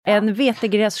En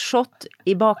vetegrässhot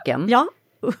i baken. Ja.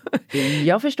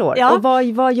 Jag förstår. Ja. Och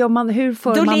vad gör man? Hur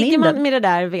får Då man ligger in man den? med det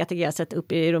där vetegräset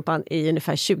upp i rumpan i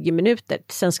ungefär 20 minuter.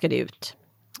 Sen ska det ut.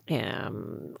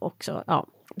 Också, ja.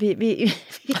 Vi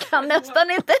kan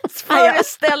nästan inte ens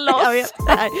föreställa oss. Jag vet,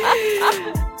 det här.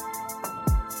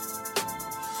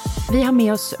 Vi har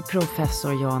med oss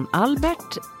professor Jan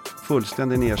Albert.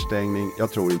 Fullständig nedstängning,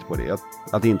 jag tror inte på det.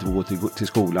 Att inte gå till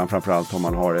skolan, framförallt om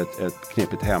man har ett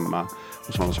knepigt hemma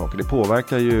och sådana saker. Det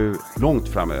påverkar ju långt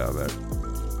framöver.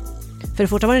 För det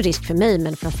första var det en risk för mig,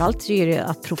 men framförallt är det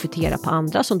att profitera på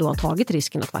andra som då har tagit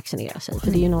risken att vaccinera sig.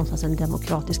 För det är ju någonstans en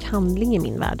demokratisk handling i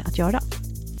min värld att göra.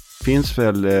 Det finns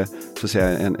väl så att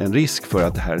säga, en risk för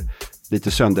att det här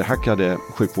lite sönderhackade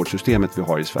sjukvårdssystemet vi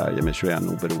har i Sverige med 21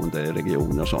 oberoende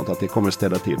regioner och sånt, att det kommer att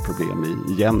ställa till problem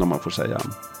igen, om man får säga.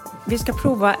 Vi ska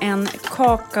prova en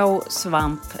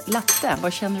kakao-svamp-latte.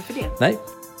 Vad känner du för det? Nej.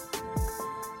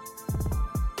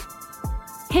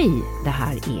 Hej, det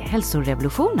här är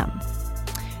Hälsorevolutionen.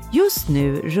 Just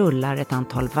nu rullar ett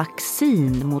antal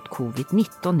vaccin mot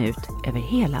covid-19 ut över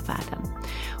hela världen.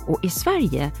 Och i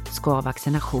Sverige ska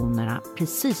vaccinationerna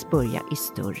precis börja i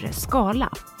större skala.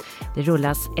 Det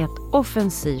rullas ett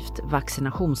offensivt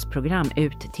vaccinationsprogram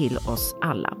ut till oss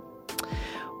alla.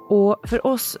 Och för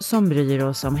oss som bryr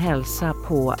oss om hälsa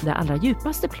på det allra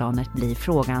djupaste planet blir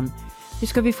frågan: hur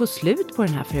ska vi få slut på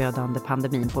den här förödande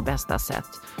pandemin på bästa sätt,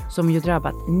 som ju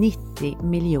drabbat 90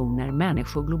 miljoner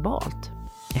människor globalt?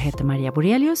 Jag heter Maria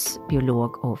Borelius,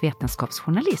 biolog och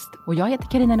vetenskapsjournalist. Och jag heter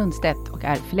Carina Lundstedt och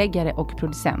är förläggare och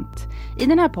producent. I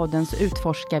den här podden så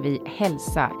utforskar vi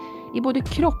hälsa i både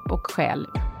kropp och själ.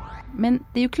 Men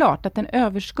det är ju klart att den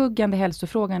överskuggande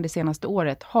hälsofrågan det senaste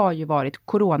året har ju varit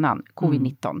coronan,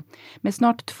 covid-19. Med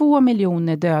snart 2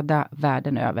 miljoner döda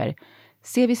världen över.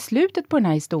 Ser vi slutet på den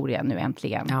här historien nu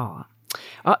äntligen? Ja,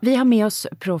 vi har med oss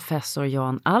professor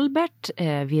Jan Albert,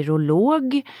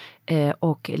 virolog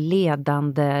och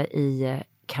ledande i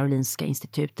Karolinska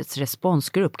institutets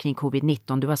responsgrupp kring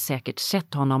covid-19. Du har säkert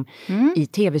sett honom i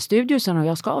tv-studion, och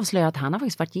jag ska avslöja att han har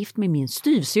faktiskt varit gift med min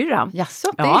styvsyrra.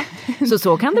 Jaså, Ja,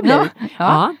 så kan det bli.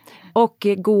 Ja. Och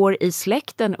går i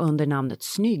släkten under namnet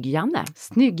Snygg-Janne.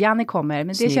 Snygg-Janne kommer.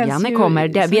 Men det känns ju...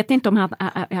 kommer. Jag vet inte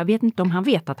om han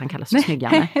vet att han kallas för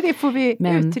Snygg-Janne. Det får vi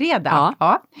utreda.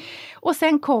 Ja. Och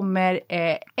sen kommer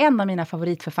en av mina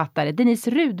favoritförfattare,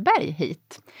 Denise Rudberg,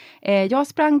 hit. Jag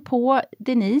sprang på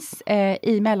Denise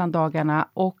i mellandagarna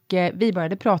och vi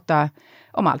började prata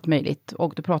om allt möjligt.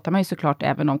 Och då pratar man ju såklart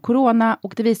även om corona,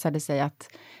 och det visade sig att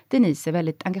Denise är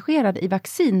väldigt engagerad i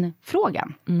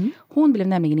vaccinfrågan. Hon blev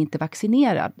nämligen inte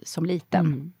vaccinerad som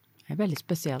liten. Det är väldigt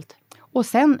speciellt. Och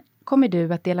sen kommer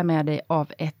du att dela med dig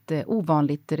av ett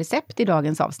ovanligt recept i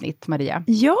dagens avsnitt, Maria.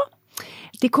 Ja,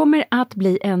 det kommer att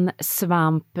bli en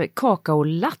svamp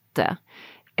kakaolatte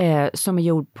som är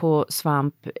gjord på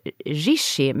svamp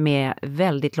reishi med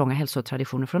väldigt långa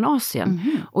hälsotraditioner från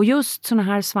Asien. Och just såna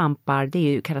här svampar, det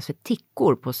är ju, kallas för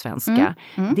tickor på svenska.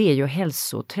 Det är ju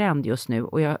hälsotrend just nu,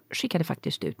 och jag skickade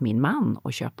faktiskt ut min man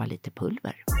och köpa lite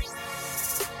pulver.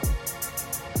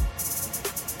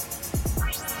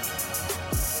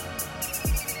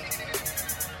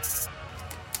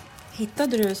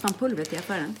 Hittade du svamppulvret i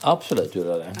affären? Absolut gjorde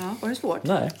jag det. Ja, var det svårt?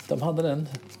 Nej, de hade den.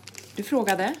 Du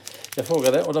frågade? Jag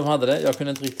frågade och de hade det. Jag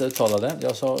kunde inte riktigt uttala det.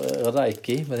 Jag sa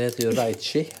reiki, men det heter ju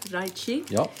reichi. Reichi?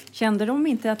 Ja. Kände de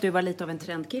inte att du var lite av en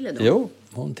trendkille då? Jo,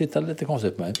 hon tittade lite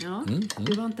konstigt på mig. Ja,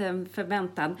 du var inte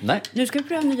förväntad. Nej. Nu ska vi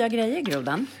prova nya grejer,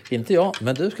 Grodan. Inte jag,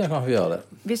 men du ska kanske göra det.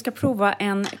 Vi ska prova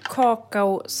en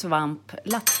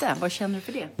kakao-svamp-latte. Vad känner du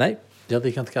för det? Nej, jag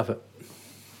dricker inte kaffe.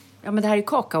 Ja, men det här är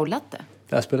kakao-latte.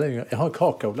 Jag spelar ingen. Jag har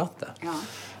kakaolatte. Ja.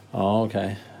 Ja,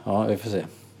 okej. Ja, vi får se.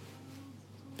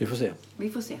 Vi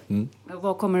får se.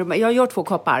 Vad kommer du... Jag gör 2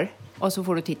 koppar och så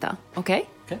får du titta. Okej?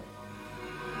 Okej.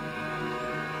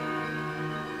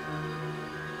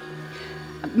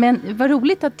 Men vad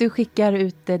roligt att du skickar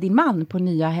ut din man på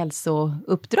nya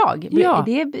hälsouppdrag. Ja.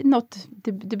 Är det något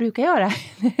du brukar göra?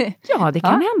 Ja, det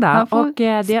kan hända. Han får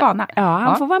och, spana.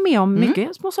 Han får vara med om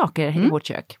mycket små saker i vårt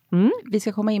kök. Vi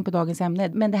ska komma in på dagens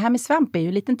ämne. Men det här med svamp är ju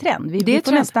en liten trend. Vi får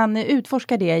trend. nästan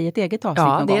utforska det i ett eget avsnitt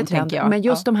någon gång, tänker jag. Men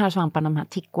just de här svamparna, de här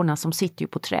tickorna som sitter ju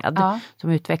på träd, som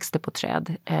utväxter på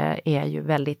träd, är ju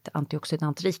väldigt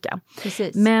antioxidantrika.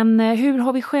 Precis. Men hur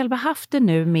har vi själva haft det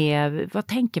nu med, vad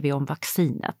tänker vi om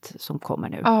vaccinet som kommer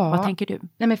nu? Vad tänker du?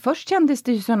 Nej, men först kändes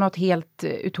det ju som något helt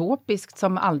utopiskt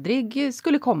som aldrig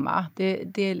skulle komma.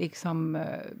 Det är liksom,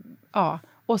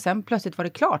 och sen plötsligt var det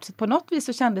klart. Så på något vis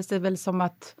så kändes det väl som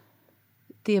att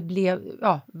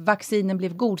vaccinen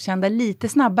blev godkända lite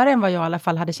snabbare än vad jag i alla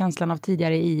fall hade känslan av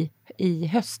tidigare i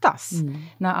höstas.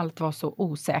 När allt var så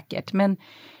osäkert. Men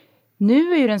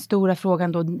nu är ju den stora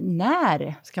frågan då,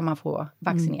 när ska man få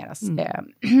vaccineras?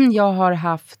 Jag har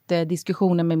haft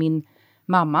diskussioner med min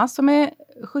mamma som är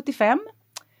 75.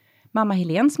 Mamma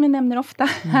Helene som jag nämner ofta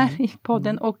här i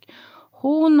podden. Och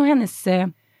hon och hennes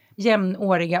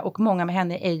jämnåriga och många med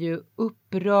henne är ju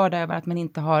upprörda över att man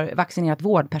inte har vaccinerat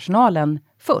vårdpersonalen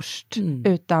först.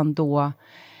 Utan då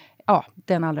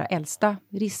den allra äldsta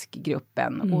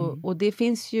riskgruppen. Och det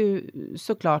finns ju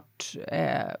såklart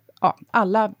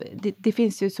det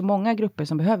finns ju så många grupper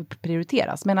som behöver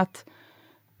prioriteras. Men att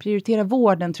prioritera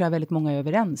vården tror jag väldigt många är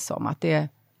överens om. Att det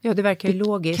verkar ju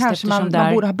logiskt. Kanske man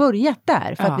borde ha börjat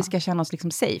där för att vi ska känna oss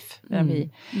liksom safe.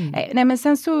 Nej, men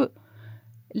sen så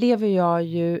lever jag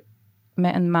ju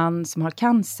med en man som har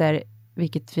cancer,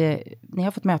 vilket ni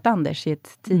har fått möta Anders i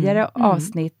ett tidigare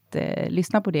avsnitt.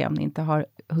 Lyssna på det om ni inte har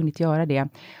hunnit göra det.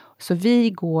 Så vi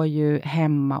går ju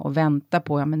hemma och väntar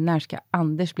på, men när ska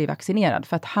Anders bli vaccinerad?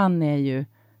 För att han är ju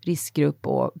riskgrupp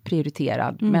och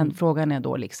prioriterad. Men frågan är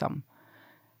då liksom,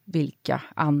 vilka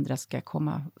andra ska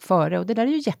komma före? Och det där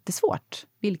är ju jättesvårt.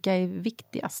 Vilka är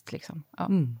viktigast liksom? Ja.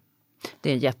 Det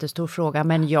är en jättestor fråga,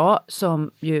 men jag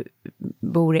som ju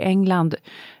bor i England,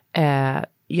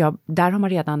 där har man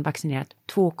redan vaccinerat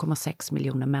 2,6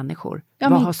 miljoner människor.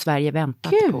 Vad har Sverige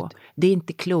väntat på? Det är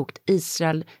inte klokt.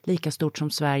 Israel, lika stort som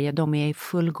Sverige, de är i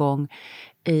full gång.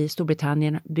 I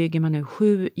Storbritannien bygger man nu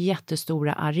 7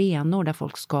 jättestora arenor där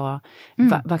folk ska,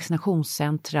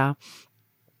 vaccinationscentra,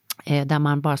 där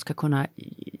man bara ska kunna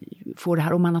få det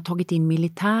här. Och man har tagit in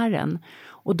militären.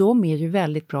 Och de är ju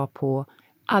väldigt bra på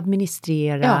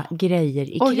administrera grejer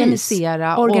i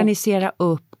organisera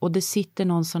upp, och det sitter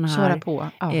någon sån här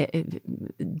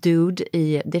dude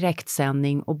i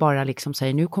direktsändning och bara liksom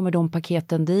säger, nu kommer de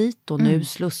paketen dit och nu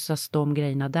slussas de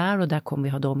grejerna där och där kommer vi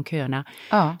ha de köerna.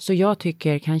 Så jag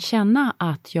kan känna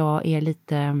att jag är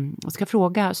lite, jag ska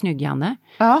fråga snygg-Janne,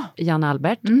 Jan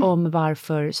Albert, om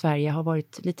varför Sverige har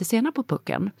varit lite sena på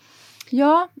pucken.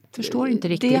 Ja, förstår inte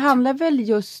riktigt. Det handlar väl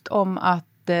just om att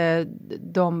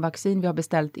de vaccin vi har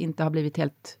beställt inte har blivit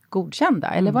helt godkända,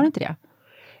 eller var det inte det?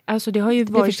 Alltså det har ju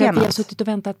varit så att vi har suttit och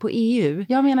väntat på EU.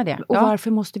 Jag menar det. Och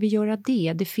varför måste vi göra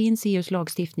det? Det finns EUs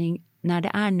lagstiftning, när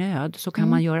det är nöd så kan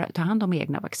man ta hand om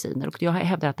egna vacciner. Och jag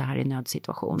hävdar att det här är en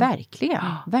nödsituation. Verkligen,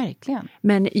 verkligen.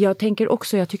 Men jag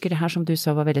tycker det här som du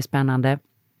sa var väldigt spännande.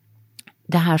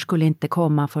 Det här skulle inte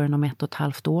komma förrän om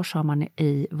 1,5 år, sa man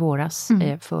i våras,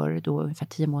 för då ungefär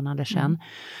 10 månader sedan.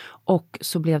 Och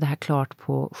så blev det här klart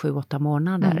på 7-8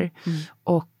 månader.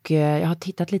 Och jag har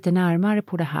tittat lite närmare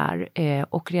på det här.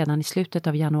 Och redan i slutet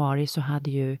av januari så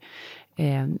hade ju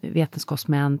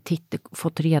vetenskapsmän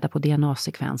fått reda på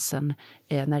DNA-sekvensen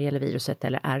när det gäller viruset,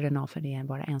 eller RNA, för det är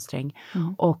bara en sträng.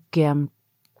 Och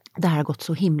det här har gått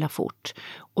så himla fort.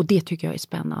 Och det tycker jag är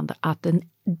spännande. Att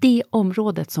det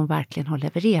området som verkligen har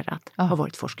levererat har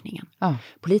varit forskningen.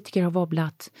 Politiker har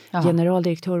wobblat.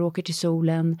 Generaldirektör åker till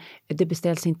solen. Det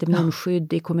beställs inte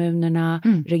munskydd i kommunerna.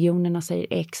 Regionerna säger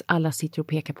X. Alla sitter och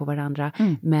pekar på varandra.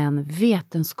 Men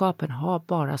vetenskapen har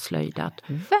bara slöjdat.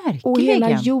 Verkligen. Och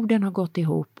hela jorden har gått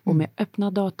ihop. Och med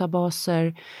öppna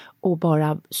databaser. Och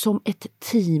bara som ett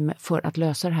team för att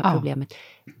lösa det här problemet.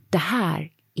 Det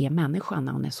här är människan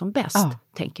när hon är som bäst,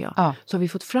 tänker jag. Så har vi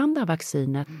fått fram det här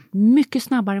vaccinet mycket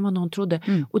snabbare än vad någon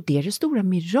trodde. Och det är det stora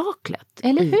miraklet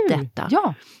i detta.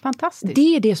 Ja, fantastiskt.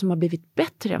 Det är det som har blivit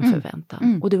bättre än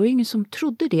förväntan. Och det var ingen som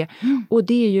trodde det. Och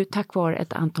det är ju tack vare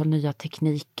ett antal nya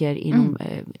tekniker inom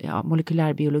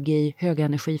molekylärbiologi,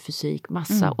 högenergifysik,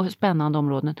 massa och spännande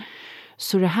områden.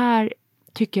 Så det här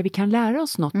tycker jag vi kan lära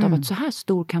oss något av, att så här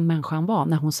stor kan människan vara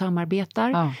när hon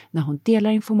samarbetar, när hon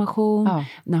delar information,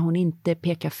 när hon inte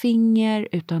pekar finger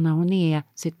utan när hon är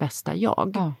sitt bästa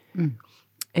jag.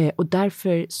 Och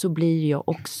därför så blir jag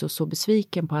också så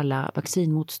besviken på alla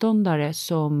vaccinmotståndare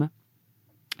som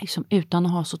liksom, utan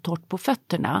att ha så torrt på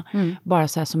fötterna, bara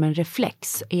så här som en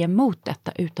reflex är emot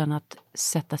detta utan att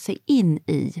sätta sig in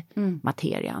i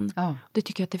materian. Det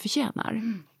tycker jag att det förtjänar.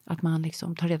 Att man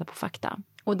liksom tar reda på fakta.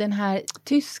 Och den här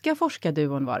tyska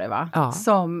forskarduon var det, va?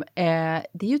 Som,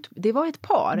 det var ett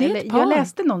par. Jag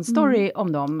läste någon story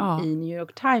om dem i New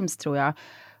York Times, tror jag.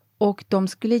 Och de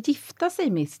skulle gifta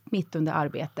sig mitt under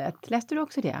arbetet. Läste du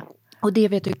också det? Och det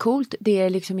vet du är coolt. Det är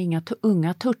liksom inga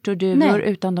unga turturduvor,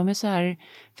 utan de är så här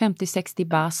 50-60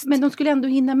 bast. Men de skulle ändå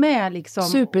hinna med liksom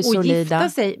och gifta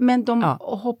sig. Men de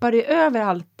hoppade över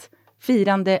allt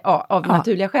firande av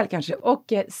naturliga skäl kanske.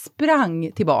 Och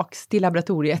sprang tillbaks till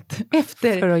laboratoriet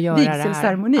efter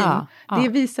vigselceremonin. Det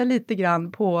visar lite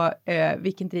grann på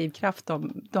vilken drivkraft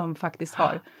de faktiskt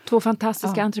har. 2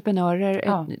 fantastiska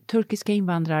entreprenörer, turkiska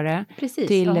invandrare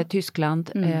till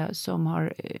Tyskland som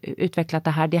har utvecklat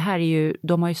det här. Det här är ju,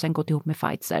 de har ju sen gått ihop med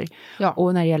Pfizer. Ja.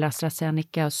 Och när det gäller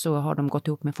AstraZeneca så har de gått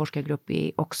ihop med forskargrupp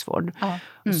i Oxford.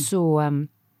 Så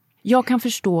jag kan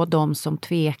förstå de som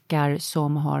tvekar,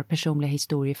 som har personliga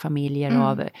historier i familjer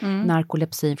av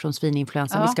narkolepsin från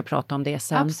svininfluensan. Vi ska prata om det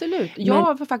sen. Absolut.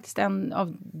 Jag var faktiskt en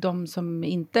av de som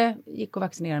inte gick och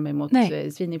vaccinerade mig mot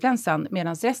svininfluensan,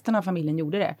 medan resten av familjen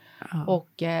gjorde det.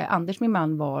 Och Anders, min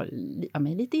man, var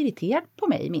lite irriterad på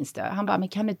mig, minst det. Han bara, men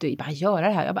kan du inte bara göra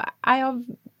det här? Jag bara, jag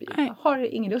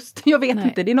har ingen lust. Jag vet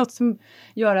inte. Det är något som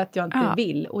gör att jag inte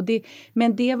vill.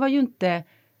 Men det var ju inte...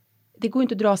 Det går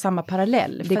inte att dra samma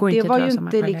parallell. Det var ju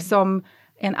inte liksom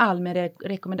en allmän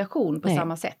rekommendation på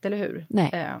samma sätt, eller hur?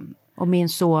 Nej. Och min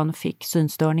son fick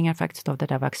synstörningar faktiskt av det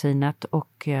där vaccinet.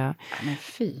 Och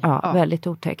väldigt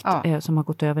otäckt som har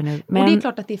gått över nu. Men, och det är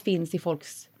klart att det finns i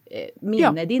folks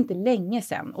minne. Det är inte länge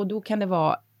sedan. Och då kan det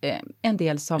vara en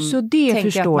del som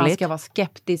tänker att man ska vara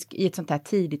skeptisk i ett sånt här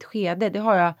tidigt skede. Det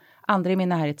har jag andra i min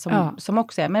närhet som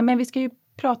också är. Men vi ska ju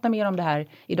prata mer om det här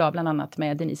idag, bland annat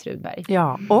med Denise Rudberg.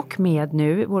 Ja, och med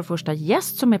nu vår första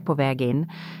gäst som är på väg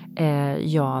in,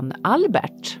 Jan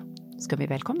Albert. Ska vi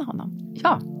välkomna honom?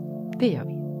 Ja, det gör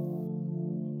vi.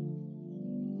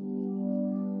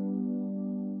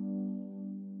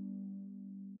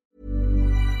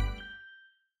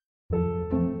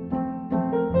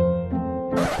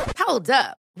 Hold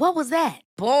up. What was that?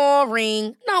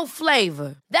 Boring. No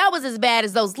flavor. That was as bad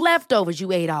as those leftovers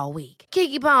you ate all week.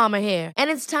 Keke Palmer here,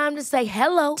 and it's time to say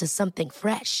hello to something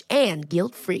fresh and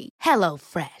guilt-free. Hello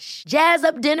Fresh. Jazz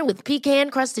up dinner with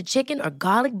pecan-crusted chicken or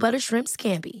garlic butter shrimp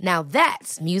scampi. Now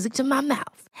that's music to my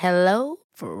mouth. Hello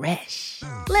Fresh.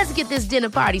 Let's get this dinner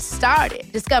party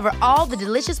started. Discover all the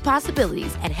delicious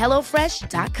possibilities at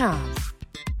hellofresh.com.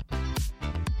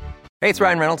 Hey, it's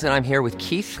Ryan Reynolds, and I'm here with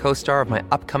Keith, co-star of my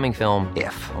upcoming film,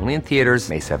 If, only in theaters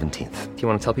May 17th. Do you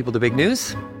want to tell people the big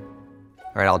news?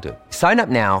 All right, I'll do it. Sign up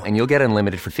now and you'll get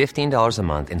unlimited for $15 a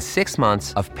month and 6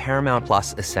 months of Paramount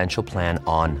Plus Essential Plan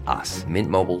on us.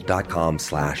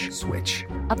 MintMobile.com/switch.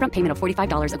 Upfront payment of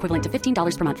 $45 equivalent to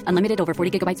 $15 per month. Unlimited over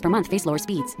 40 gigabytes per month. Face lower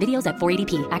speeds. Videos at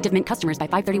 480p. Active Mint customers by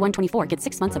 531.24 get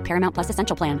 6 months of Paramount Plus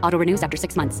Essential Plan. Auto renews after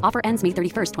 6 months. Offer ends May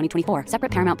 31st, 2024.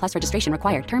 Separate Paramount Plus registration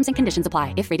required. Terms and conditions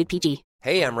apply if rated PG.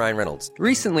 Hey, I'm Ryan Reynolds.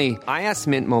 Recently, I asked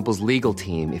Mint Mobile's legal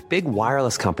team if big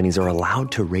wireless companies are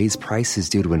allowed to raise prices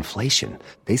due to inflation.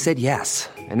 They said yes.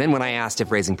 And then when I asked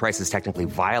if raising prices technically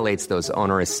violates those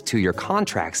onerous 2-year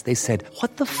contracts, they said,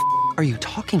 "What the f*** are you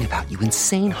talking about, you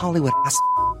insane Hollywood ass?"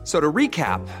 So to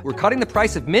recap, we're cutting the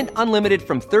price of Mint Unlimited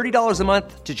from $30 a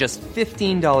month to just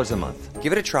 $15 a month.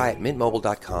 Give it a try at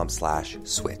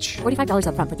mintmobile.com/switch. $45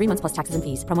 up front for 3 months plus taxes and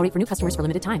fees. Promo rate for new customers for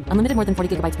limited time. Unlimited more than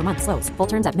 40 gigabytes per month. Slows full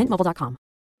terms at mintmobile.com.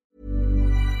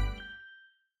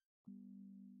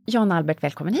 Jan Albert,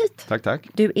 välkommen hit. Tack.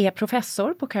 Du är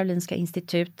professor på Karolinska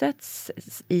institutet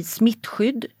i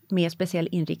smittskydd med speciell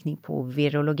inriktning på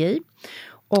virologi.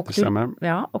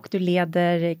 Och du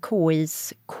leder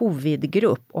KIs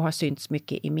covid-grupp och har synts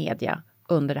mycket i media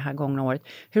under det här gångna året.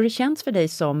 Hur det känns för dig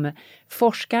som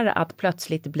forskare att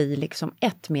plötsligt bli liksom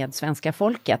ett med svenska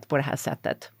folket på det här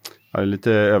sättet? Ja, det är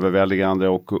lite överväldigande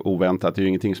och oväntat. Det är ju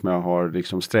ingenting som jag har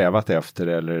liksom strävat efter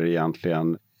eller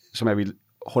egentligen som jag vill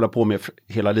hålla på med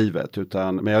hela livet.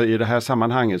 Men i det här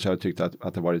sammanhanget så har jag tyckt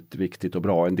att det varit viktigt och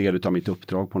bra. En del av mitt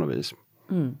uppdrag på något vis.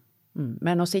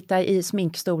 Men att sitta i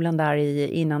sminkstolen där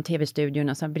innan tv-studion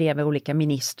och sen bredvid olika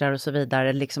ministrar och så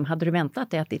vidare. Liksom, hade du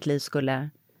väntat dig att ditt liv skulle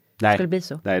bli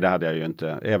så? Nej, det hade jag ju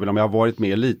inte. Även om jag har varit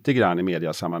med lite grann i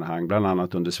mediasammanhang. Bland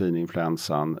annat under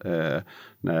svininfluensan.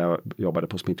 När jag jobbade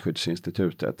på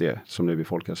Smittskyddsinstitutet. Det som nu är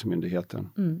Folkhälsomyndigheten.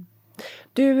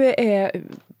 Du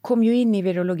kom ju in i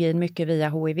virologin mycket via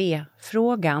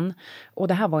HIV-frågan. Och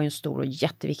det här var ju en stor och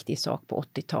jätteviktig sak på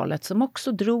 80-talet. Som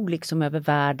också drog liksom över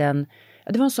världen.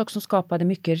 Det var en sak som skapade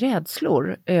mycket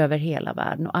rädslor över hela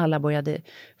världen. Och alla började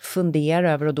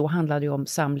fundera över, och då handlade det om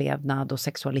samlevnad och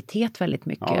sexualitet väldigt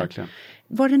mycket. Ja, verkligen.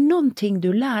 Var det någonting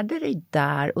du lärde dig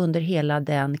där under hela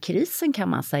den krisen, kan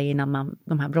man säga, innan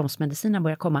de här bromsmedicinerna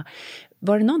började komma?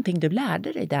 Var det någonting du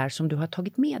lärde dig där som du har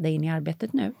tagit med dig in i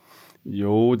arbetet nu?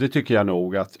 Jo, det tycker jag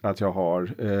nog att jag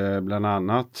har. Bland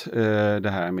annat det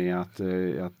här med att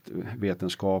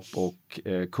vetenskap och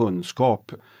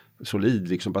kunskap, solid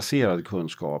liksom baserad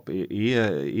kunskap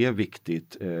är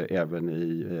viktigt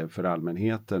även för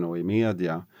allmänheten och i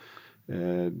media.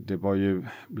 Det var ju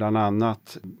bland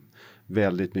annat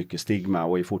väldigt mycket stigma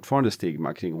och är fortfarande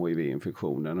stigma kring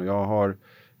HIV-infektionen. Och jag har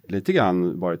lite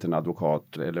grann varit en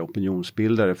advokat eller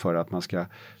opinionsbildare för att man ska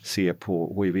se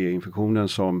på HIV-infektionen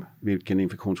som vilken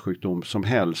infektionssjukdom som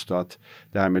helst, och att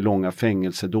det här med långa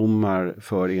fängelsedomar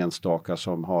för enstaka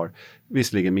som har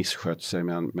visserligen misskött sig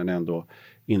men ändå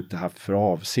inte haft för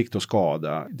avsikt att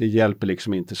skada. Det hjälper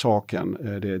liksom inte saken.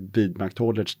 Det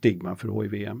vidmakthåller ett stigma för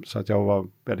HIV. Så att jag var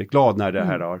väldigt glad när det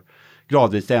här har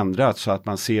gradvis ändrats, så att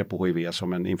man ser på HIV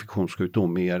som en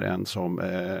infektionssjukdom mer än som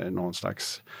någon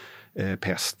slags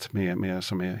pest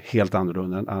som är helt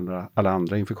annorlunda än alla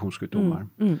andra infektionssjukdomar.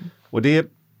 Och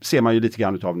det ser man ju lite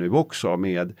grann utav nu också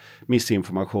med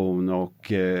missinformation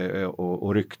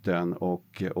och rykten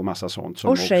och massa sånt. Som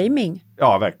och shaming.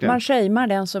 Ja, verkligen. Man shamear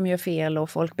den som gör fel och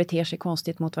folk beter sig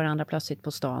konstigt mot varandra plötsligt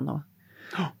på stan.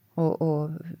 Och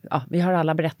vi har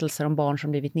alla berättelser om barn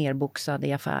som blivit nerboxade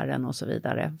i affären och så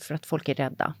vidare för att folk är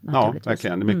rädda. Ja,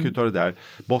 verkligen. Mycket av det där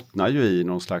bottnar ju i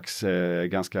någon slags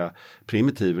ganska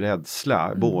primitiv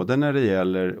rädsla. Både när det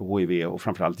gäller HIV och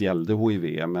framförallt gällde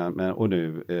HIV och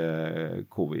nu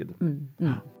covid.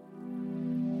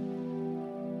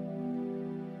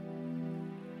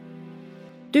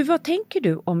 Du, vad tänker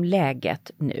du om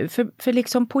läget nu? För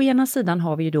liksom på ena sidan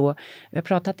har vi ju då, vi har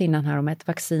pratat innan här om ett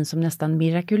vaccin som nästan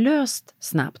mirakulöst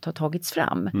snabbt har tagits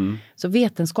fram. Så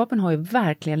vetenskapen har ju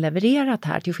verkligen levererat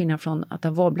här, till skillnad från att det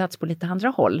har vabblats på lite andra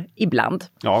håll ibland.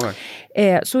 Ja,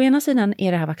 så å ena sidan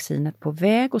är det här vaccinet på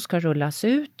väg och ska rullas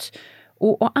ut.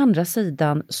 Och å andra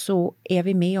sidan så är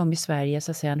vi med om i Sverige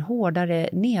så att säga en hårdare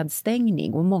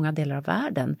nedstängning, och många delar av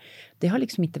världen. Det har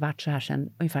liksom inte varit så här sedan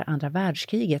ungefär andra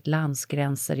världskriget.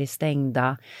 Landsgränser är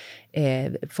stängda,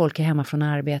 folk är hemma från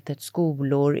arbetet,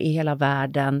 skolor i hela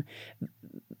världen.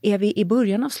 Är vi i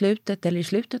början av slutet eller i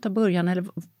slutet av början? Eller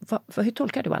hur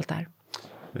tolkar du allt det här?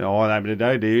 Ja,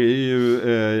 det är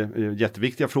ju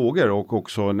jätteviktiga frågor och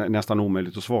också nästan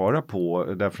omöjligt att svara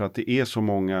på, därför att det är så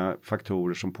många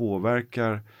faktorer som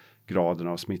påverkar graden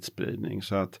av smittspridning.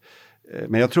 Så att,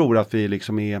 men jag tror att vi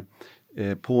liksom är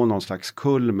på någon slags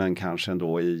kulmen kanske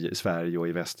ändå i Sverige och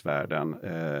i västvärlden.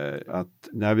 Att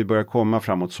när vi börjar komma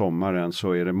framåt sommaren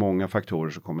så är det många faktorer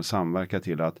som kommer samverka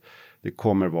till att det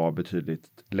kommer vara betydligt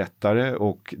lättare,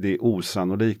 och det är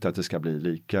osannolikt att det ska bli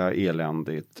lika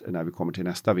eländigt när vi kommer till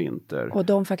nästa vinter. Och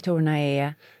de faktorerna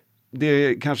är? Det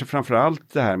är kanske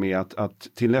framförallt det här med att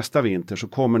till nästa vinter så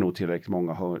kommer nog tillräckligt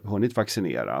många hunnit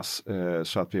vaccineras.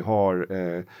 Så att vi har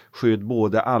skydd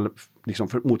både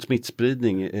mot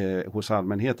smittspridning hos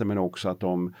allmänheten, men också att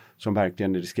de som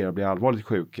verkligen riskerar att bli allvarligt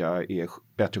sjuka är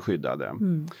bättre skyddade.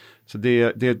 Så det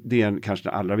är kanske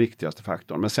den allra viktigaste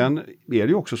faktorn. Men sen är det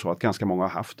ju också så att ganska många har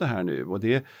haft det här nu, och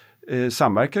det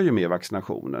samverkar ju med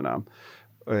vaccinationerna.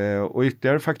 Och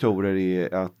ytterligare faktorer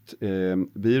är att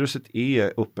viruset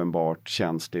är uppenbart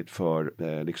känsligt för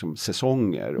liksom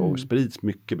säsonger och sprids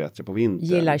mycket bättre på vintern.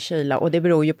 Gillar kyla, och det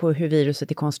beror ju på hur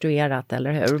viruset är konstruerat,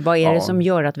 eller hur? Vad är det som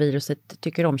gör att viruset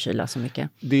tycker om kyla så mycket?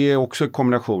 Det är också en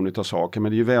kombination av saker,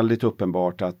 men det är ju väldigt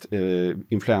uppenbart att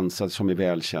influensa som är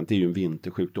välkänt, det är ju en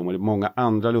vintersjukdom, och många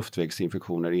andra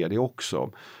luftvägsinfektioner är det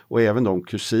också. Och även de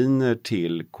kusiner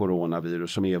till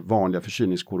coronavirus som är vanliga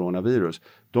förkylningscoronavirus,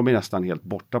 de är nästan helt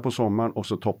borta på sommaren och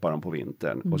så toppar de på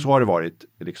vintern. Och så har det varit,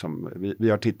 liksom, vi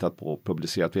har tittat på och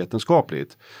publicerat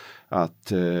vetenskapligt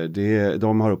att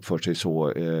de har uppfört sig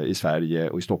så i Sverige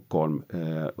och i Stockholm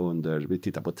vi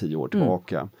tittar på 10 år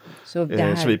tillbaka. Så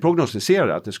vi prognostiserar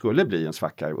att det skulle bli en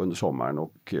svacka under sommaren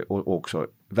och också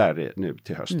värre nu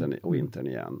till hösten och vintern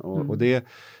igen.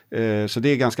 Så det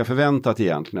är ganska förväntat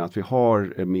egentligen att vi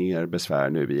har mer besvär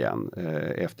nu igen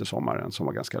efter sommaren som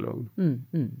var ganska lugn.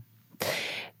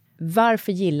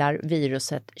 Varför gillar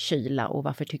viruset kyla och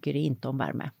varför tycker det inte om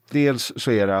värme? Dels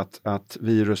så är det att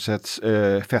virusets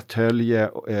fetthölje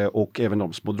och även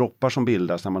de små droppar som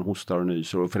bildas när man hostar och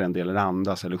nyser och för den delen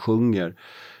andas eller sjunger,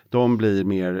 de blir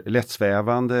mer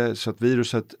lättsvävande, så att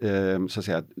viruset så att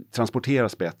säga,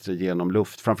 transporteras bättre genom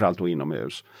luft, framförallt då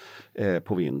inomhus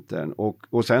på vintern.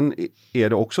 Och sen är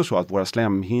det också så att våra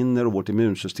slemhinnor och vårt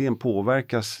immunsystem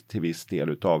påverkas till viss del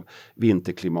utav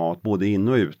vinterklimat, både in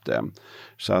och ute.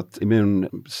 Så att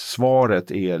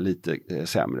immunsvaret är lite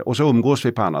sämre. Och så umgås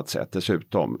vi på annat sätt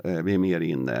dessutom. Vi är mer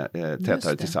inne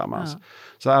tätare tillsammans. Ja.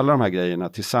 Så alla de här grejerna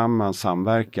tillsammans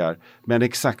samverkar. Men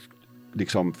exakt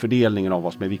liksom fördelningen av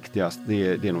vad som är viktigast,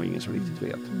 det är nog ingen som riktigt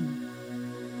vet.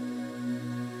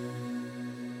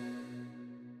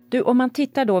 Du, om man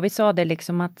tittar då, vi sa det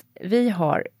liksom att vi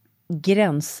har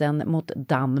gränsen mot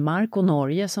Danmark och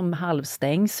Norge som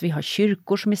halvstängs. Vi har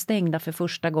kyrkor som är stängda för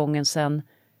första gången sedan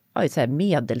så här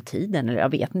medeltiden, eller jag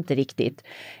vet inte riktigt.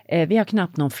 Vi har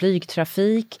knappt någon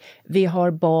flygtrafik. Vi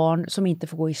har barn som inte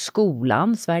får gå i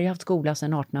skolan. Sverige har haft skola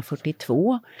sedan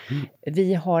 1842.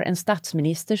 Vi har en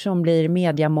statsminister som blir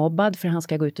mediamobbad för han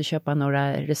ska gå ut och köpa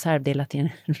några reservdelar till en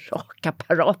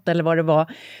rakapparat eller vad det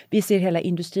var. Vi ser hela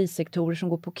industrisektorer som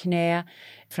går på knä,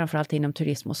 framförallt inom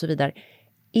turism och så vidare.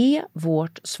 Är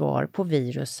vårt svar på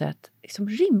viruset liksom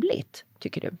rimligt,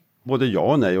 tycker du? Både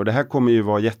ja och nej, och det här kommer ju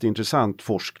vara jätteintressant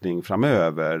forskning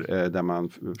framöver där man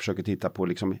försöker titta på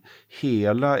liksom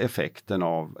hela effekten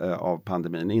av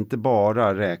pandemin. Inte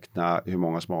bara räkna hur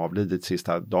många som har avlidit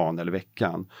sista dagen eller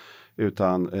veckan,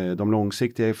 utan de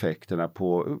långsiktiga effekterna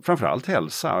på framförallt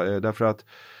hälsa. Därför att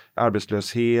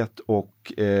arbetslöshet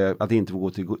och att inte få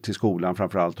gå till skolan,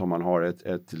 framförallt om man har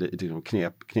ett liksom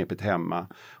knepigt hemma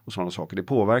och sådana saker. Det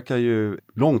påverkar ju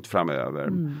långt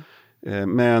framöver.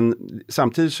 Men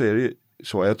samtidigt så är det ju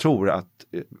så, jag tror att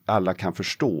alla kan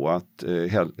förstå att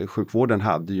sjukvården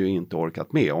hade ju inte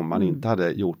orkat med om man inte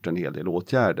hade gjort en hel del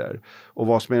åtgärder. Och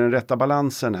vad som är den rätta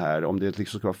balansen här, om det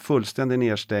liksom ska vara fullständig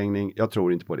nedstängning, jag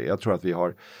tror inte på det. Jag tror att vi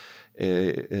har,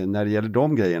 när det gäller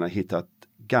de grejerna, hittat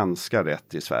ganska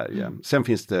rätt i Sverige. Sen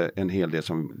finns det en hel del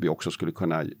som vi också skulle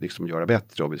kunna liksom göra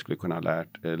bättre, och vi skulle kunna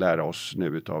lära oss nu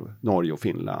utav Norge och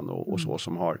Finland och så,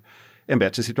 som har en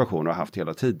bättre situation och har haft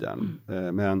hela tiden.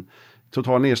 Men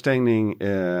total nedstängning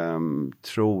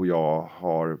tror jag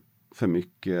har för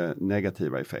mycket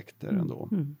negativa effekter ändå.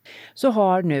 Så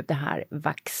har nu det här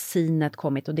vaccinet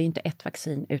kommit, och det är inte ett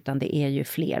vaccin utan det är ju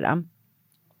flera.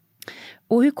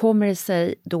 Och hur kommer det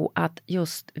sig då att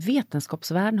just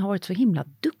vetenskapsvärlden har varit så himla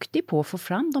duktig på att få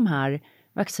fram de här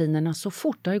vaccinerna så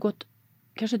fort? Det har ju gått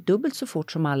kanske dubbelt så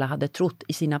fort som alla hade trott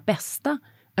i sina bästa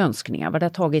önskningar. Det har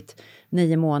tagit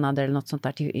 9 månader eller något sånt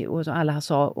där. Och alla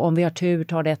sa, om vi har tur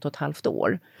tar det 1,5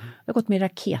 år. Det har gått med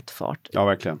raketfart. Ja,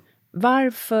 verkligen.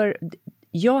 Varför?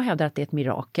 Jag hävdar att det är ett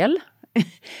mirakel.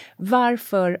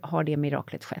 Varför har det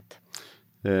miraklet skett?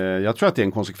 Jag tror att det är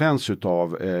en konsekvens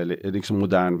utav liksom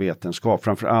modern vetenskap,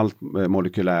 framförallt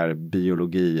molekylär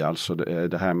biologi, alltså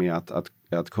det här med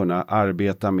att kunna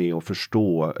arbeta med och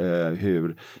förstå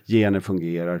hur gener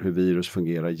fungerar, hur virus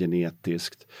fungerar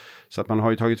genetiskt. Så att man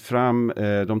har ju tagit fram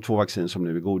de 2 vaccin som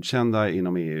nu är godkända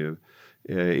inom EU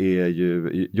är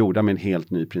ju gjorda med en helt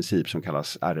ny princip som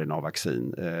kallas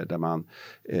RNA-vaccin. Där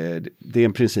det är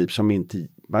en princip som inte,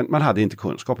 man hade inte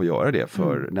kunskap att göra det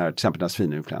för till exempel när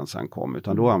svininfluensan kom,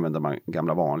 utan då använder man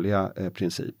gamla vanliga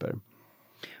principer.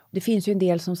 Det finns ju en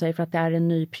del som säger för att det är en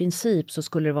ny princip så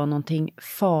skulle det vara någonting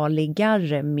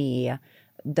farligare med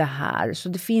det här. Så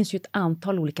det finns ju ett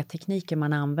antal olika tekniker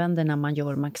man använder när man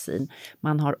gör vaccin.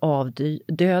 Man har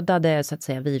avdödade så att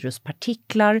säga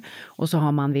viruspartiklar och så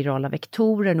har man virala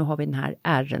vektorer. Nu har vi den här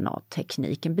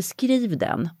RNA-tekniken. Beskriv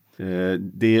den.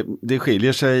 Det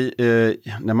skiljer sig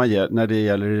när det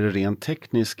gäller det rent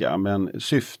tekniska, men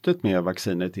syftet med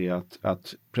vaccinet är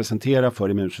att presentera för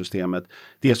immunsystemet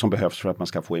det som behövs för att man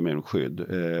ska få immunskydd.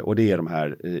 Och det är de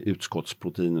här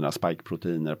utskottsproteinerna,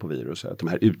 spikeproteiner på viruset. De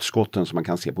här utskotten som man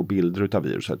kan se på bilder utav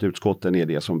viruset. Utskotten är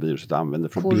det som viruset använder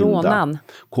för att binda.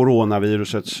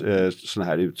 Coronavirusets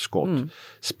sådana här utskott.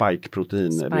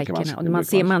 Spikeprotein.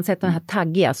 Man sätter den här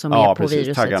taggiga som är på precis,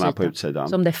 virusets taggarna yta, på utsidan.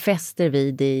 som det fäster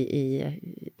vid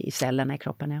i cellerna i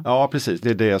kroppen. Ja, precis. Det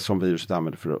är det som viruset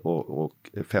använder för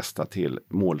att fästa till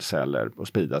målceller och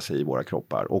sprida sig i våra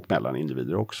kroppar och mellan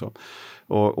individer också.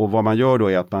 Och vad man gör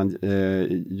då är att man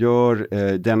gör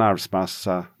den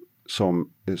arvsmassa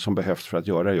som behövs för att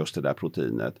göra just det där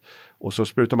proteinet. Och så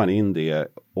sprutar man in det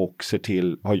och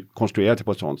har konstruerat det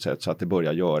på ett sådant sätt så att det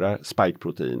börjar göra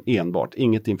spikeprotein enbart.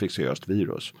 Inget infektiöst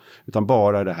virus, utan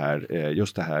bara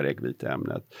just det här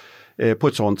äggviteämnet. På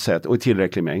ett sådant sätt och i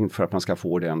tillräcklig mängd för att man ska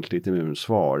få ordentligt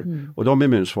immunsvar. Och de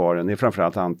immunsvaren är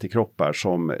framförallt antikroppar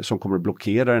som kommer att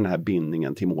blockera den här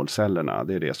bindningen till målcellerna.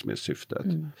 Det är det som är syftet.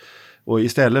 Och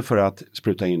istället för att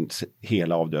spruta in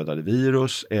hela avdödade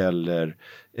virus eller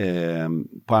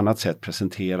på annat sätt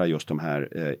presentera just de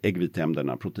här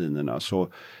äggviteämnena, proteinerna,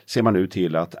 så ser man ut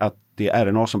till att det är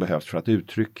RNA som behövs för att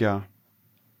uttrycka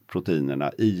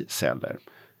proteinerna i celler.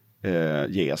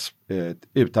 Ges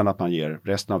utan att man ger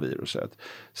resten av viruset.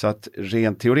 Så att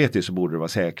rent teoretiskt så borde det vara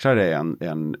säkrare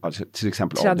än alltså till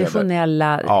exempel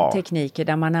traditionella tekniker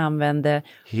där man använde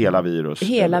hela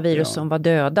virus som var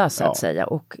döda så att säga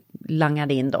och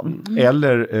langade in dem.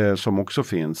 Eller som också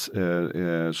finns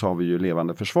så har vi ju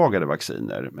levande försvagade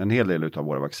vacciner. En hel del av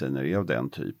våra vacciner är av den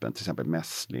typen, till exempel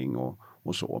mässling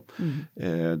och så.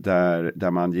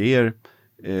 Där man ger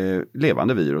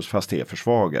levande virus fast det är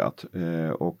försvagat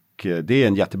och det är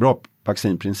en jättebra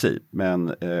vaccinprincip,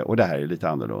 och det här är lite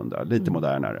annorlunda, lite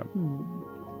modernare.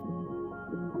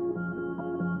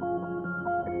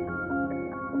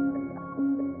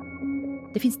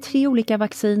 Det finns 3 olika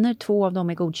vacciner, 2 av dem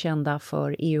är godkända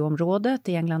för EU-området.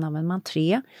 I England använder man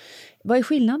 3. Vad är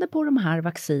skillnaden på de här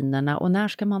vaccinerna och när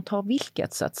ska man ta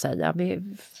vilket så att säga?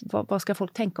 Vad ska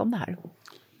folk tänka om det här?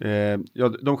 Ja,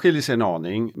 de skiljer sig en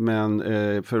aning, men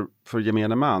för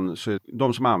gemene man så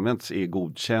de som används är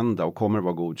godkända och kommer att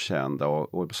vara godkända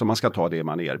och så man ska ta det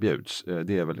man erbjuds.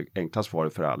 Det är väl enklast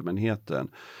svaret för allmänheten.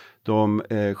 De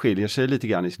skiljer sig lite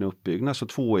grann i sin uppbyggnad, så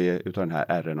 2 är utav den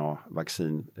här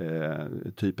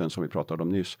RNA-vaccin-typen som vi pratade om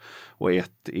nyss. Och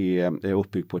 1 är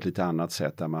uppbyggt på ett lite annat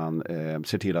sätt där man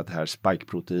ser till att det här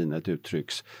spike-proteinet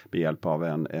uttrycks med hjälp av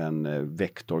en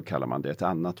vektor, kallar man det, ett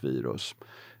annat virus.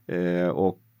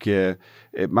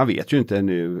 Man vet ju inte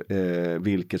nu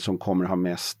vilket som kommer ha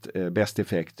bäst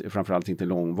effekt, framförallt inte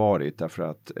långvarigt därför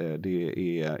att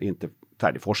det är inte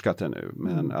färdigforskat ännu.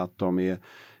 Men att de är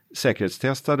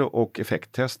säkerhetstestade och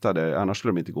effekttestade, annars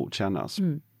skulle de inte godkännas.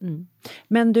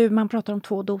 Men du, man pratar om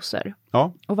 2 doser.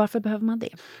 Ja. Och varför behöver man det?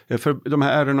 För de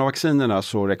här RNA-vaccinerna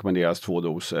så rekommenderas 2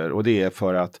 doser och det är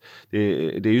för att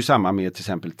det är ju samma med till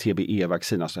exempel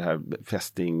TBE-vaccin, alltså här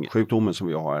fästingsjukdomen som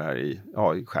vi har här i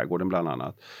skärgården bland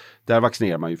annat. Där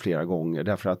vaccinerar man ju flera gånger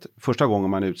därför att första gången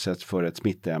man utsätts för ett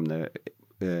smittämne,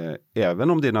 även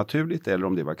om det är naturligt eller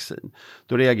om det är vaccin,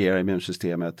 då reagerar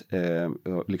immunsystemet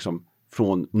liksom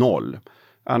från 0.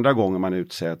 Andra gånger man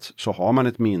utsätts så har man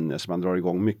ett minne så man drar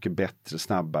igång mycket bättre,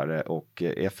 snabbare och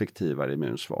effektivare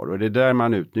immunsvar. Och det är där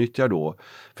man utnyttjar då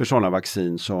för sådana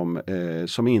vaccin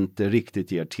som inte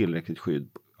riktigt ger tillräckligt skydd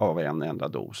av en enda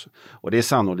dos. Och det är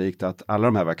sannolikt att alla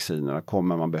de här vaccinerna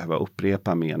kommer man behöva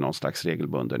upprepa med någon slags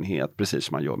regelbundenhet, precis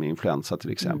som man gör med influensa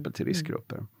till exempel till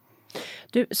riskgrupper.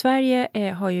 Du,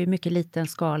 Sverige har ju i mycket liten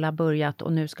skala börjat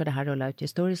och nu ska det här rulla ut i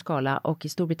större skala och i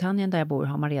Storbritannien där jag bor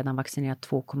har man redan vaccinerat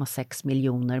 2,6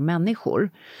 miljoner människor.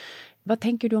 Vad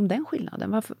tänker du om den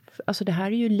skillnaden? Alltså det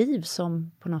här är ju liv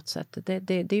som på något sätt,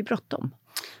 det är ju bråttom.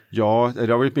 Ja,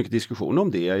 det har varit mycket diskussion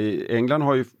om det. England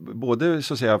har ju både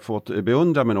så att säga fått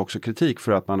beundra men också kritik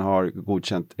för att man har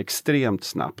godkänt extremt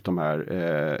snabbt de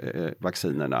här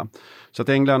vaccinerna. Så att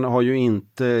England är ju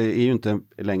inte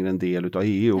längre en del utav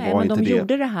EU. Nej, men de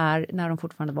gjorde det här när de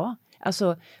fortfarande var.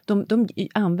 Alltså de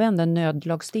använde en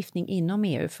nödlagstiftning inom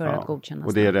EU för att godkänna.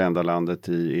 Och det är det enda landet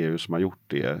i EU som har gjort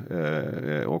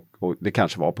det. Och det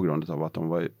kanske var på grund av att de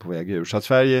var på väg ur. Så att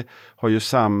Sverige har ju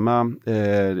samma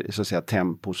så att säga,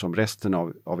 tempo som resten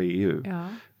av EU. Ja.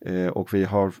 Och vi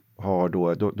har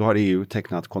då har EU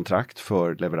tecknat kontrakt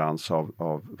för leverans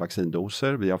av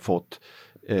vaccindoser. Vi har fått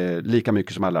lika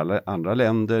mycket som alla andra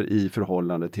länder i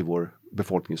förhållande till vår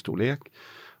befolkningsstorlek.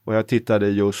 Och jag tittade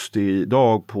just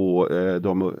idag på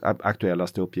de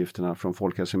aktuellaste uppgifterna från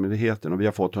Folkhälsomyndigheten och vi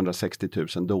har fått 160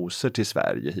 000 doser till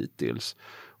Sverige hittills.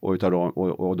 Och utav dem,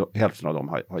 och hälften av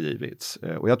dem har givits.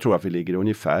 Och jag tror att vi ligger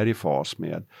ungefär i fas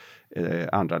med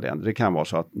andra länder. Det kan vara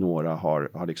så att några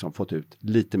har liksom fått ut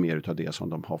lite mer utav det som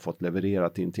de har fått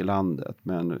levererat in till landet.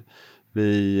 Men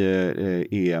vi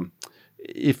är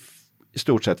i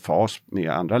stort sett fas med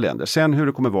andra länder. Sen hur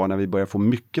det kommer vara när vi börjar få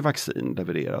mycket vaccin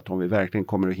levererat, om vi verkligen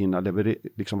kommer att hinna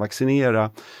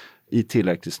vaccinera i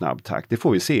tillräckligt snabb takt, det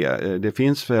får vi se. Det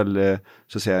finns väl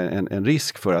så att säga en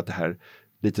risk för att det här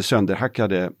lite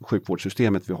sönderhackade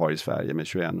sjukvårdssystemet vi har i Sverige med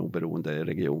 21 oberoende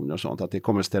regioner och sånt, att det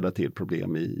kommer att ställa till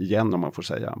problem igen om man får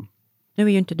säga. Nu är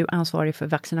ju inte du ansvarig för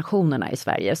vaccinationerna i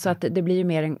Sverige så att det blir ju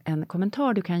mer en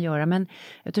kommentar du kan göra. Men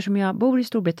eftersom jag bor i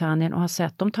Storbritannien och har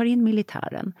sett, de tar in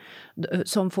militären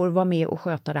som får vara med och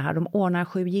sköta det här. De ordnar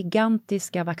 7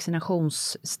 gigantiska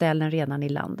vaccinationsställen redan i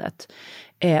landet.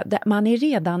 Man är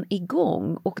redan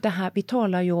igång och det här, vi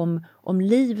talar ju om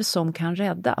liv som kan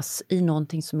räddas i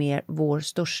någonting som är vårt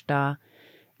största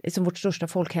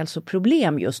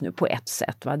folkhälsoproblem just nu på ett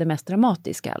sätt. Va? Det mest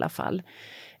dramatiska i alla fall.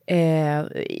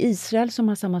 Israel som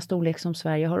har samma storlek som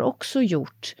Sverige har också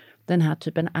gjort den här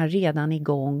typen, är redan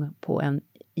igång på en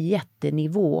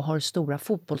jättenivå och har stora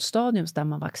fotbollsstadion där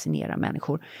man vaccinerar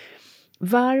människor.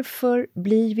 Varför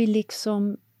blir vi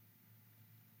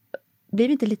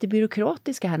inte lite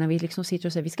byråkratiska här när vi liksom sitter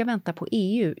och säger vi ska vänta på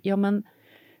EU? Ja men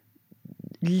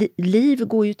liv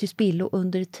går ju till spillo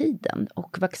under tiden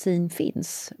och vaccin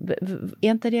finns.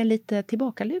 Är inte det lite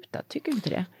tillbakalutat? Tycker du inte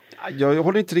det? Jag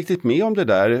håller inte riktigt med om det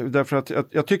där. Därför att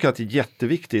jag tycker att det är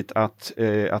jätteviktigt att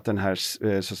den här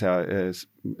så att säga,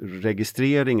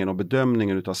 registreringen och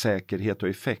bedömningen utav säkerhet och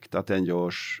effekt, att den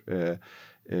görs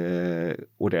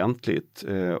ordentligt.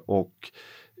 Och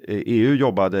EU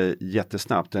jobbade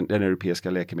jättesnabbt, den europeiska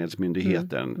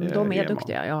läkemedelsmyndigheten. De är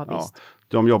duktiga, ja visst. Ja,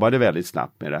 de jobbade väldigt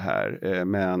snabbt med det här.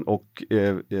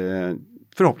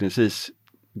 Förhoppningsvis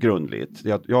grundligt.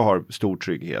 Jag har stor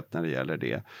trygghet när det gäller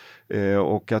det.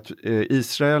 Och att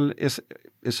Israel är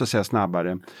så att säga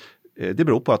snabbare. Det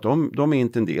beror på att de är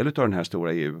inte en del av den här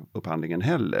stora EU-upphandlingen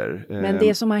heller. Men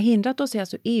det som har hindrat oss är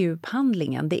alltså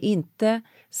EU-upphandlingen. Det är inte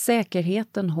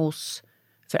säkerheten hos...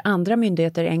 För andra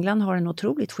myndigheter, England har en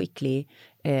otroligt skicklig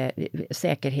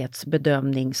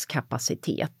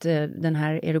säkerhetsbedömningskapacitet. Den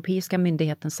här europeiska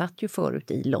myndigheten satt ju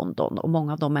förut i London och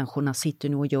många av de människorna sitter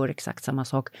nu och gör exakt samma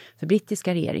sak för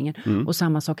brittiska regeringen. Och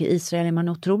samma sak i Israel är man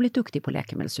otroligt duktig på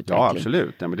läkemedelsutveckling. Ja,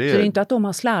 absolut. Nej, men Så det är inte att de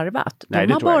har slarvat. Nej,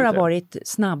 de har bara varit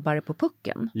snabbare på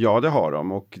pucken. Ja, det har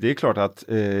de. Och det är klart att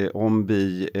om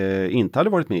vi inte hade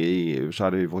varit med i EU så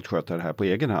hade vi fått sköta det här på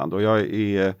egen hand. Och jag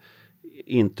är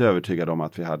inte övertygad om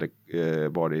att vi hade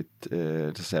varit så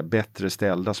att säga, bättre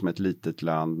ställda som ett litet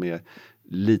land med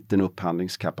liten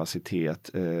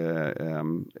upphandlingskapacitet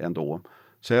ändå.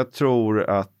 Så jag tror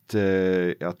att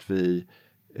vi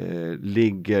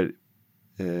ligger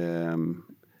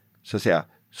så att säga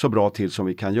så bra till som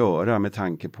vi kan göra med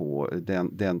tanke på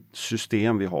den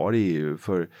system vi har i EU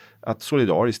för att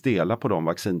solidariskt dela på de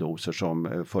vaccindoser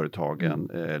som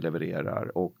företagen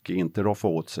levererar och inte roffa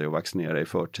åt sig och vaccinera i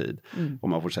förtid, om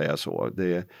man får säga så.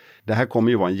 Det här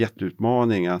kommer ju vara en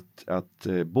jätteutmaning att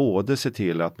både se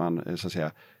till att man så att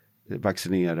säga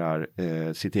vaccinerar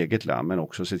sitt eget land men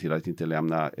också se till att inte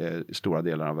lämna stora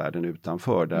delar av världen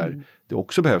utanför där det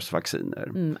också behövs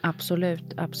vacciner.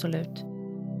 Absolut, absolut.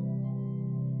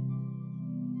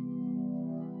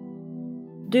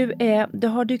 Det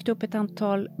har dykt upp ett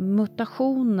antal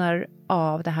mutationer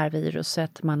av det här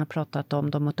viruset. Man har pratat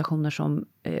om de mutationer som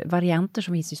varianter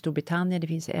som finns i Storbritannien. Det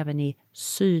finns även i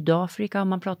Sydafrika har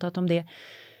man pratat om det.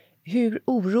 Hur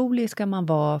orolig ska man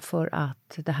vara för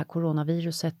att det här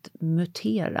coronaviruset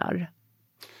muterar?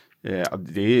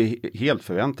 Det är helt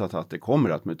förväntat att det kommer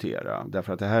att mutera.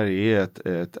 Därför att det här är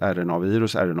ett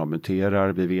RNA-virus. RNA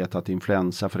muterar. Vi vet att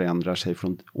influensa förändrar sig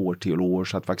från år till år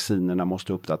så att vaccinerna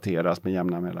måste uppdateras med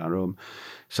jämna mellanrum.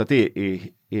 Så att det är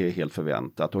helt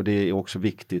förväntat. Och det är också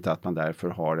viktigt att man därför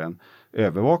har en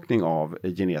övervakning av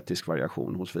genetisk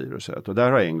variation hos viruset. Och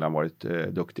där har England varit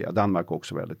duktiga. Danmark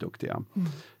också väldigt duktiga.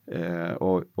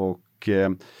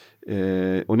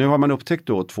 Och nu har man upptäckt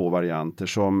då 2 varianter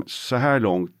som så här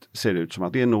långt ser ut som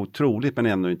att det är nog troligt men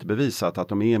ännu inte bevisat att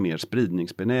de är mer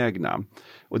spridningsbenägna.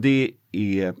 Och det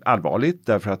är allvarligt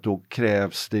därför att då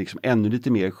krävs det liksom ännu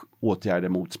lite mer åtgärder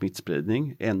mot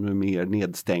smittspridning, ännu mer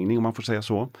nedstängning om man får säga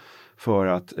så, för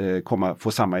att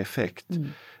få samma effekt.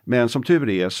 Men som tur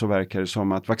är så verkar det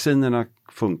som att vaccinerna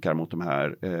funkar mot de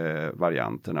här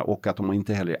varianterna och att de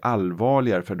inte heller är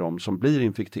allvarligare för de som blir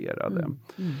infekterade.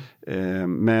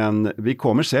 Men vi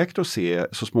kommer säkert att se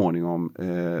så småningom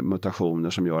mutationer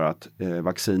som gör att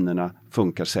vaccinerna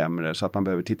funkar sämre så att man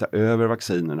behöver titta över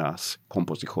vaccinernas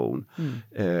komposition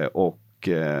och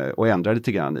ändra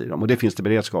lite grann i dem. Och det finns det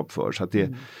beredskap för. Så att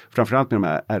framförallt med de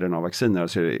här RNA-vaccinerna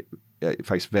så är det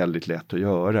faktiskt väldigt lätt att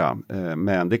göra.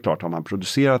 Men det är klart, har man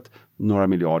producerat några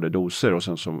miljarder doser och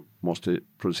sen så måste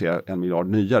producera 1 miljard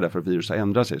nya därför att viruset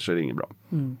ändrar sig så är det inget bra.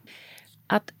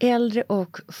 Att äldre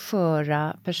och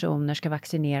sköra personer ska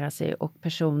vaccinera sig och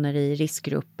personer i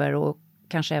riskgrupper och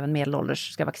kanske även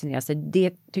medelålders ska vaccinera sig,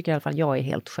 det tycker i alla fall jag är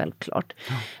helt självklart.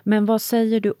 Men vad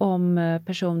säger du om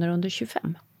personer under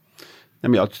 25?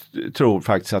 Men jag tror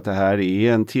faktiskt att det här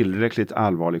är en tillräckligt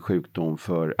allvarlig sjukdom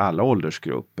för alla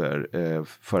åldersgrupper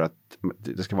för att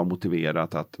det ska vara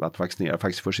motiverat att vaccinera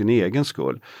faktiskt för sin egen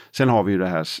skull. Sen har vi ju det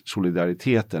här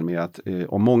solidariteten med att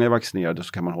om många är vaccinerade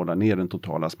så kan man hålla ner den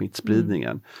totala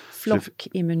smittspridningen.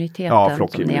 Flockimmuniteten. Ja,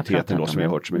 flockimmuniteten då som vi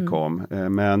har hört så mycket om.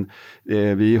 Men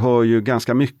vi hör ju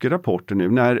ganska mycket rapporter nu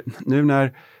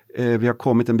när vi har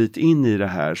kommit en bit in i det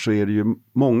här så är det ju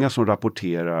många som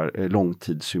rapporterar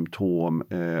långtidssymptom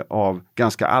av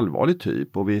ganska allvarlig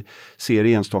typ och vi ser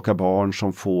enstaka barn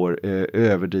som får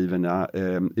överdrivna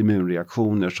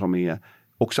immunreaktioner som är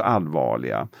också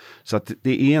allvarliga. Så att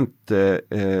det är inte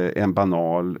en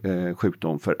banal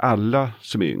sjukdom för alla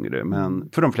som är yngre men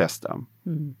för de flesta.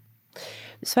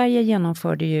 Sverige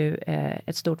genomförde ju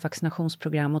ett stort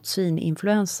vaccinationsprogram mot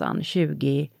svininfluensan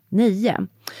 2009.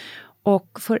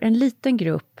 Och för en liten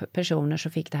grupp personer så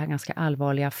fick det här ganska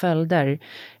allvarliga följder.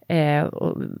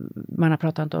 Man har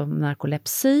pratat om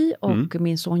narkolepsi och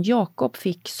min son Jakob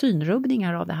fick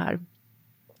synrubbningar av det här.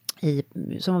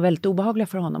 Som var väldigt obehagliga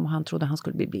för honom och han trodde han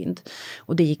skulle bli blind.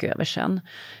 Och det gick över sen.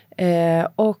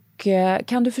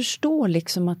 Kan du förstå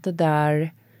liksom att det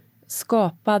där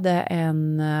skapade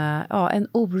en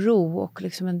oro och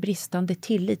liksom en bristande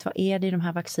tillit. Vad är det i de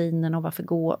här vaccinerna och varför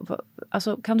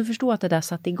alltså, kan du förstå att det där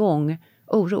satte igång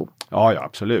oro? Ja,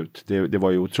 absolut. Det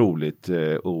var ju otroligt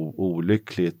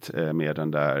olyckligt med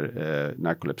den där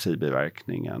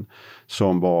narkolepsibiverkningen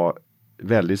som var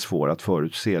väldigt svår att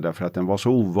förutse därför att den var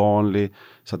så ovanlig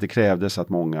så att det krävdes att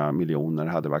många miljoner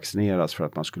hade vaccinerats för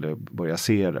att man skulle börja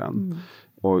se den.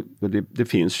 Och det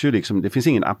finns ju liksom, det finns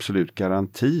ingen absolut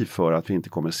garanti för att vi inte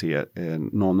kommer se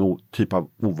någon typ av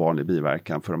ovanlig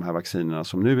biverkan för de här vaccinerna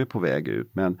som nu är på väg ut.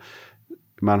 Men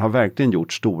man har verkligen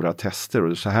gjort stora tester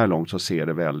och så här långt så ser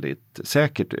det väldigt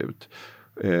säkert ut.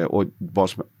 Och vad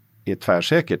som är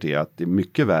tvärsäkert är att det är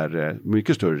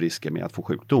mycket större risker med att få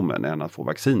sjukdomen än att få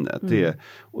vaccinet.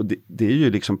 Det är ju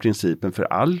liksom principen för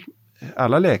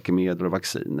alla läkemedel och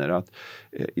vacciner att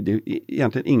det är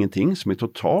egentligen ingenting som är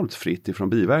totalt fritt ifrån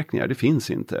biverkningar. Det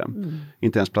finns inte.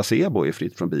 Inte ens placebo är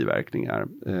fritt från biverkningar.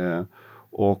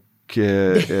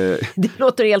 Det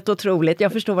låter helt otroligt,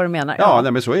 jag förstår vad du menar. Ja,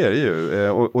 nej, men så är det ju.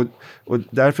 Och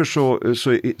därför så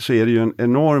är det ju en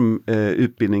enorm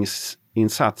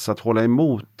utbildningsinsats att hålla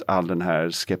emot all den här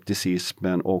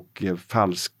skepticismen och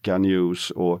falska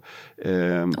news och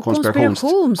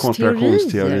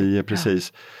konspirationsteorier.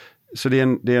 Precis. Ja. Så det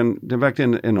är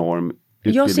verkligen en enorm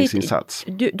utbildningsinsats.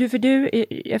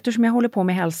 Eftersom jag håller på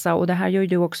med hälsa och det här gör ju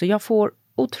du också, jag får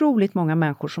otroligt många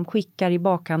människor som skickar i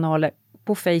bakkanaler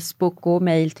på Facebook och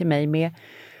mejl till mig med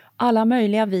alla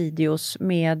möjliga videos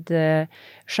med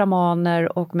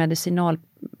shamaner och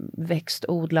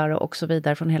medicinalväxtodlare och så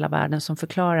vidare från hela världen som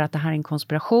förklarar att det här är en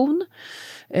konspiration.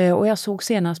 Och jag såg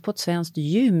senast på ett svenskt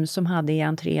gym som hade i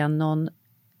entrén någon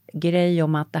grej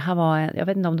om att det här var, jag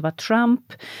vet inte om det var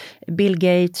Trump, Bill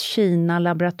Gates, Kina,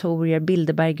 laboratorier,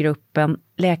 Bilderberggruppen,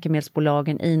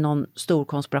 läkemedelsbolagen i någon stor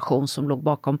konspiration som låg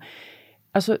bakom.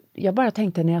 Alltså jag bara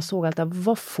tänkte när jag såg allt det här,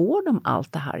 vad får de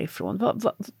allt det här ifrån?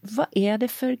 Vad är det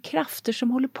för krafter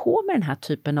som håller på med den här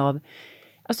typen av,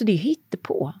 alltså det är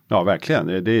hittepå. Ja, verkligen.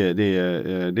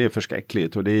 Det är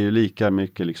förskräckligt och det är ju lika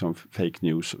mycket liksom fake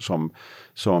news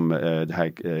som det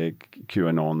här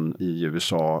QAnon i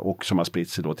USA och som har spritt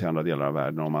sig då till andra delar av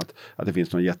världen om att det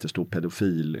finns någon jättestor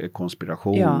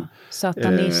pedofilkonspiration. Ja,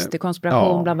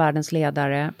 satanistkonspiration bland världens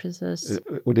ledare, precis.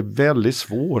 Och det är väldigt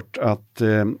svårt att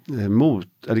det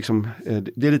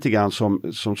är lite grann som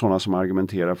sådana som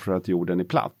argumenterar för att jorden är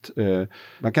platt.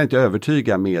 Man kan inte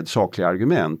övertyga med sakliga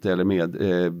argument eller med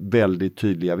väldigt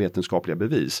tydliga vetenskapliga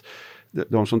bevis.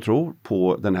 De som tror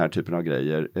på den här typen av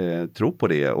grejer tror på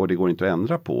det och det går inte att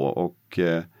ändra på.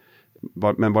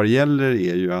 Men vad det gäller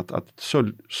är ju att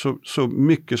så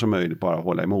mycket som möjligt bara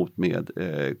hålla emot med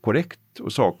korrekt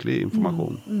och saklig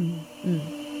information.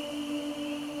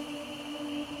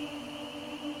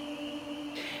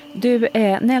 Du,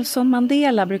 Nelson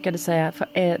Mandela brukade säga,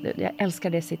 jag älskar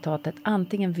det citatet,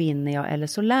 antingen vinner jag eller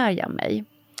så lär jag mig.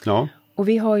 Ja. Och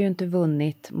vi har ju inte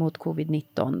vunnit mot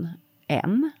covid-19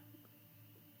 än.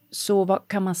 Så vad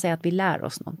kan man säga att vi lär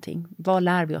oss någonting? Vad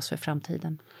lär vi oss för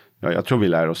framtiden? Ja, jag tror vi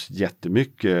lär oss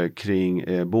jättemycket kring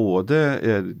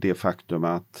både det faktum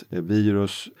att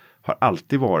virus har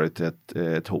alltid varit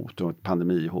ett hot och ett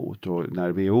pandemihot. Och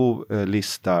när WHO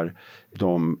listar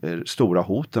de stora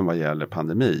hoten vad gäller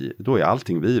pandemi, då är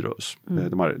allting virus.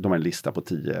 De har en lista på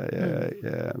 10,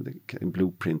 en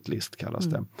blueprint-list kallas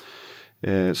det.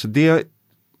 Så det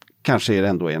kanske är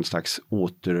ändå en slags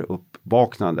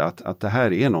återuppvaknande att det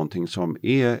här är någonting som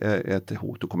är ett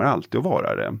hot och kommer alltid att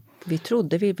vara det. Vi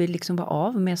trodde vi vill liksom vara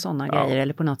av med sådana grejer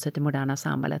eller på något sätt i moderna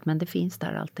samhället, men det finns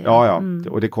där alltid. Ja,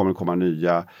 och det kommer komma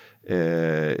nya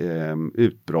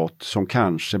utbrott som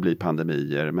kanske blir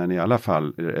pandemier, men i alla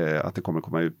fall att det kommer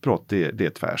komma utbrott, det är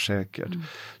tvärsäkert.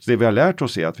 Så det vi har lärt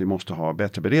oss är att vi måste ha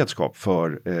bättre beredskap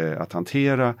för att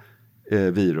hantera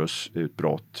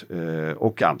virusutbrott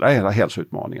och andra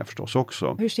hälsoutmaningar förstås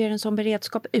också. Hur ser en sån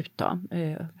beredskap ut då?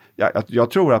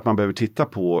 Jag tror att man behöver titta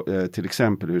på till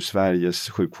exempel hur Sveriges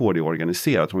sjukvård är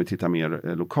organiserat om vi tittar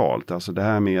mer lokalt. Alltså det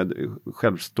här med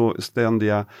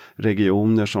självständiga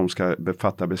regioner som ska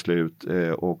fatta beslut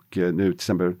och nu till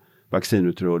exempel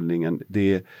vaccinutrullningen.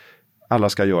 Alla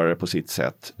ska göra det på sitt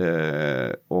sätt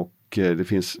och det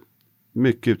finns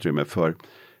mycket utrymme för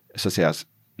så att säga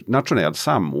nationell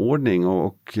samordning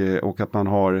och att man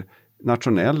har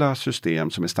nationella system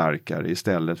som är starkare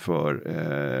istället för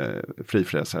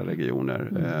frifräsare regioner.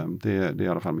 Det är i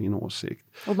alla fall min åsikt.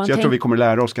 Så jag tror vi kommer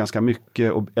lära oss ganska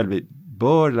mycket, eller vi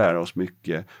bör lära oss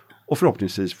mycket och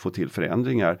förhoppningsvis få till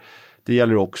förändringar. Det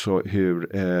gäller också hur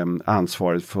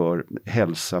ansvaret för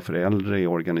hälsa för äldre är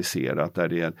organiserat, där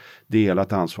det är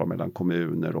delat ansvar mellan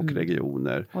kommuner och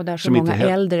regioner. Och där så många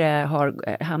äldre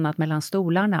har hamnat mellan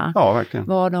stolarna. Ja, verkligen.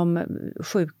 Var de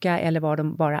sjuka eller var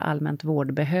de bara allmänt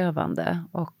vårdbehövande?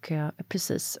 Och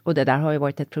precis, och det där har ju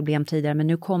varit ett problem tidigare, men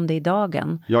nu kom det i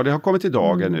dagen. Ja, det har kommit i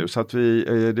dagen nu, så att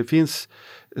det finns...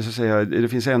 Så att säga, det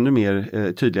finns ännu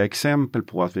mer tydliga exempel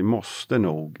på att vi måste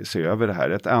nog se över det här.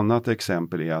 Ett annat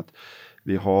exempel är att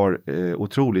vi har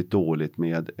otroligt dåligt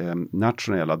med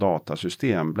nationella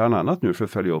datasystem, bland annat nu för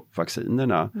att följa upp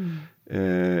vaccinerna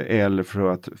eller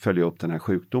för att följa upp den här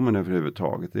sjukdomen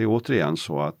överhuvudtaget. Det är återigen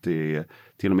så att det är,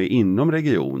 till och med inom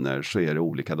regioner så är det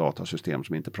olika datasystem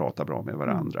som inte pratar bra med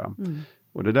varandra.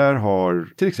 Och det där har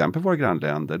till exempel våra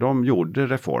grannländer, de gjorde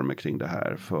reformer kring det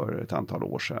här för ett antal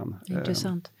år sedan.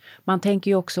 Intressant. Man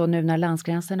tänker ju också nu när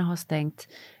landsgränserna har stängt,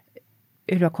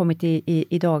 hur det har kommit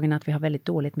i dagen att vi har väldigt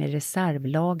dåligt med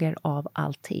reservlager av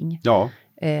allting. Ja.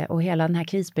 Och hela den här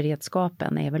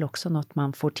krisberedskapen är väl också något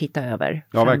man får titta över.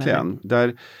 Ja, verkligen.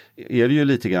 Där är det ju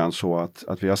lite grann så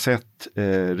att vi har sett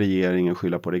regeringen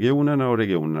skylla på regionerna och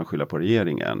regionerna skylla på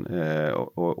regeringen.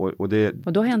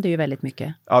 Och då händer ju väldigt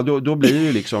mycket. Ja, då blir det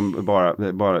ju liksom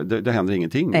bara det händer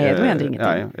ingenting. Nej, då händer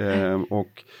ingenting.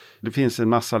 Och det finns en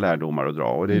massa lärdomar att dra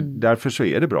och därför så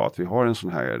är det bra att vi har en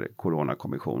sån här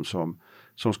coronakommission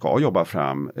som ska jobba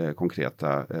fram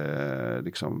konkreta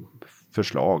liksom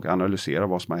förslag, analysera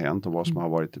vad som har hänt och vad som har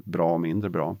varit bra och mindre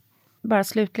bra. Bara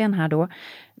slutligen här då.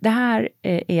 Det här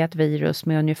är ett virus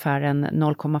med ungefär en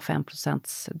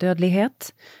 0,5%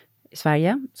 dödlighet i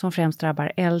Sverige som främst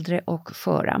drabbar äldre och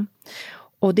sköra.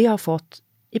 Och det har fått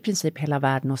i princip hela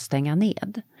världen att stänga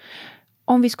ned.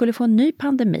 Om vi skulle få en ny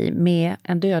pandemi med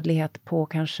en dödlighet på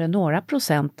kanske några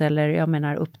procent eller jag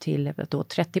menar upp till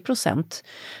 30%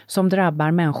 som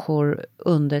drabbar människor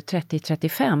under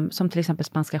 30-35 som till exempel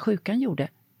spanska sjukan gjorde.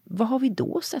 Vad har vi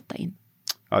då att sätta in?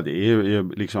 Ja, det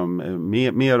är liksom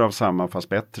mer av samma fast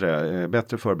bättre.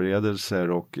 Bättre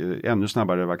förberedelser och ännu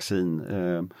snabbare vaccin.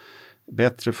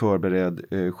 Bättre förberedd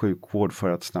sjukvård för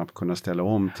att snabbt kunna ställa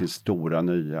om till stora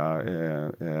nya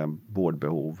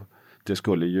vårdbehov. Det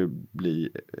skulle ju bli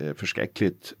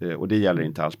förskräckligt och det gäller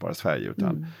inte alls bara Sverige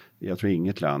utan jag tror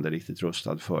inget land är riktigt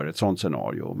rustad för ett sådant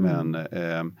scenario. Men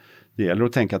det gäller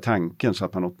att tänka tanken så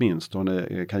att man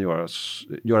åtminstone kan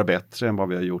göra bättre än vad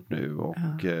vi har gjort nu och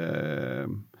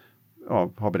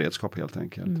ha beredskap helt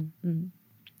enkelt.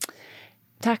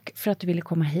 Tack för att du ville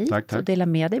komma hit tack. Och dela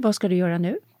med dig. Vad ska du göra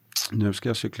nu? Nu ska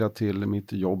jag cykla till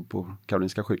mitt jobb på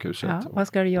Karolinska sjukhuset. Ja, vad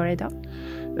ska du göra idag?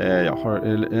 Jag har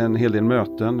en hel del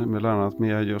möten, bland annat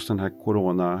med just den här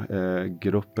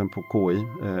coronagruppen på KI.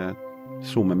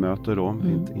 Zoom-möte då,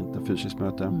 inte fysiskt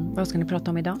möte. Vad ska ni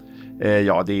prata om idag?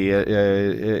 Ja, det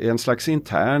är en slags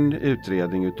intern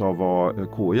utredning utav vad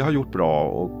KI har gjort bra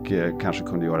och kanske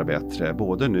kunde göra bättre.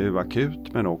 Både nu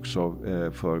akut men också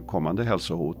för kommande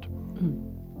hälsohot.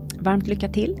 Varmt lycka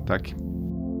till. Tack.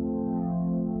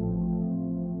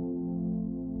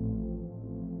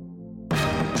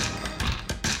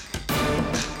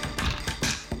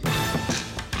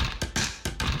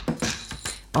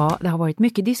 Ja, det har varit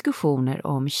mycket diskussioner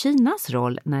om Kinas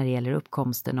roll när det gäller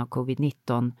uppkomsten av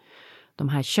covid-19. De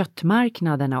här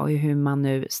köttmarknaderna och hur man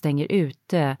nu stänger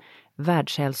ute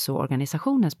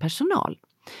Världshälsoorganisationens personal.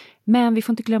 Men vi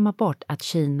får inte glömma bort att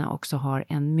Kina också har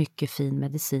en mycket fin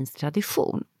medicinsk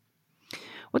tradition.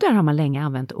 Och där har man länge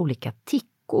använt olika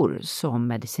tickor som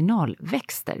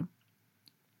medicinalväxter.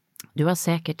 Du har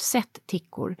säkert sett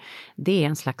tickor. Det är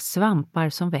en slags svampar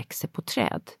som växer på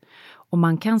träd. Och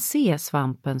man kan se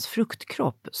svampens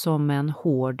fruktkropp som en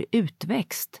hård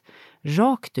utväxt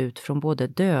rakt ut från både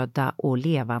döda och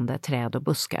levande träd och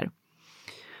buskar.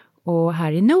 Och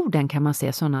här i Norden kan man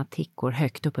se sådana tickor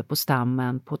högt uppe på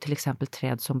stammen på till exempel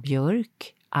träd som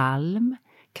björk, alm,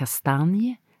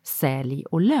 kastanj, sälj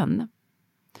och lönn.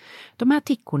 De här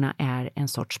tickorna är en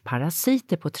sorts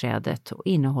parasiter på trädet och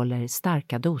innehåller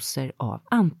starka doser av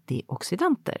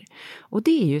antioxidanter. Och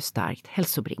det är ju starkt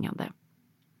hälsobringande.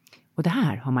 Och det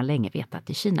här har man länge vetat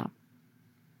i Kina.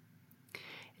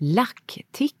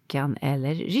 Lacktickan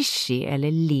eller rishi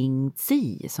eller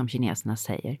lingzi som kineserna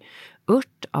säger,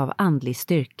 ört av andlig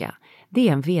styrka, det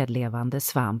är en vedlevande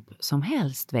svamp som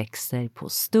helst växer på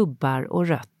stubbar och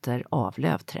rötter av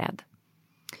lövträd.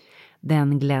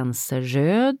 Den glänser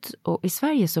röd och i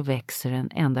Sverige så växer den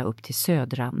ända upp till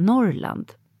södra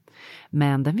Norrland.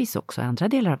 Men den finns också i andra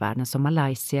delar av världen som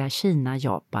Malaysia, Kina,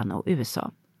 Japan och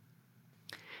USA.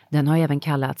 Den har även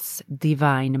kallats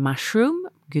Divine Mushroom,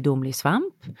 gudomlig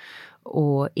svamp,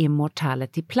 och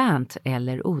Immortality Plant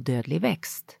eller odödlig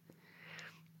växt.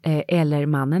 eller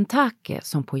manentake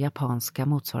som på japanska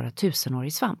motsvarar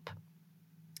 1000-årig svamp.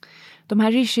 De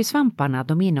här reishi-svamparna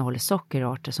de innehåller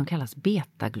sockerarter som kallas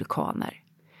betaglukaner.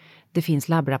 Det finns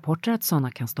labbrapporter att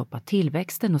sådana kan stoppa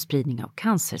tillväxten och spridning av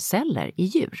cancerceller i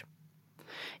djur.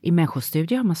 I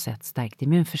människostudier har man sett stärkt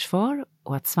immunförsvar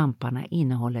och att svamparna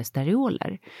innehåller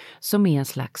steroler som är en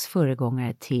slags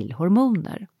föregångare till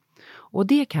hormoner. Och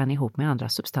det kan ihop med andra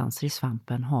substanser i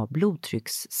svampen ha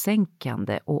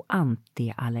blodtryckssänkande och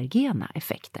antiallergena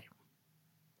effekter.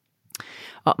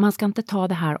 Ja, man ska inte ta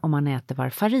det här om man äter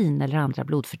varfarin eller andra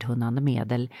blodförtunnande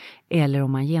medel eller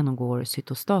om man genomgår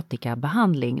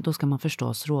cytostatikabehandling. Då ska man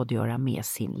förstås rådgöra med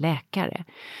sin läkare,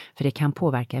 för det kan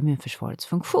påverka immunförsvarets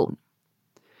funktion.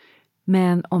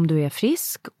 Men om du är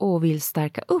frisk och vill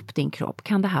stärka upp din kropp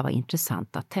kan det här vara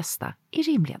intressant att testa i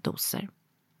rimliga doser.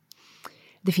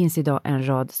 Det finns idag en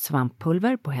rad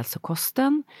svamppulver på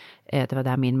hälsokosten. Det var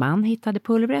där min man hittade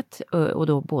pulvret och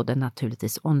då både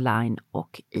naturligtvis online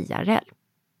och IRL.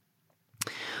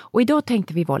 Och idag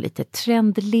tänkte vi vara lite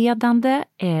trendledande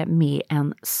med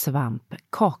en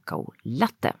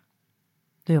svamp-kakao-latte.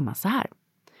 Då gör man så här.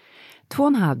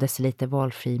 2,5 deciliter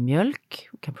valfri mjölk.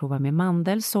 Du kan prova med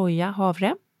mandel, soja,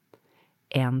 havre.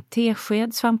 1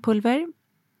 tesked svamppulver.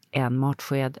 1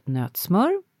 matsked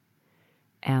nötsmör.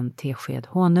 1 tesked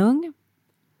honung.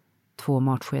 2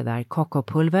 matskedar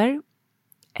kakaopulver.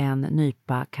 1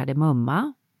 nypa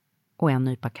kardemumma. Och 1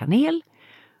 nypa kanel.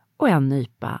 Och 1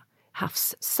 nypa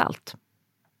havssalt.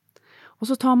 Och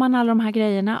så tar man alla de här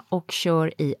grejerna och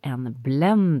kör i en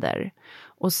blender.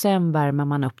 Och sen värmer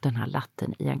man upp den här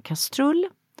latten i en kastrull.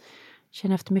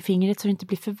 Känn efter med fingret så det inte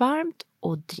blir för varmt.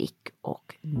 Och drick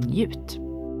och njut.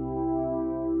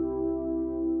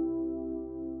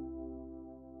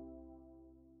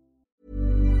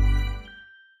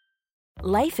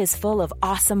 Life is full of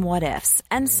awesome what-ifs,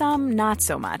 and some not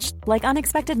so much, like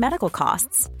unexpected medical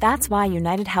costs. That's why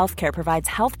United Healthcare provides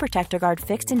Health Protector Guard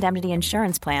fixed indemnity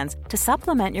insurance plans to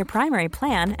supplement your primary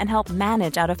plan and help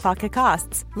manage out-of-pocket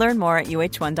costs. Learn more at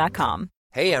uh1.com.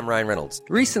 Hey, I'm Ryan Reynolds.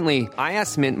 Recently, I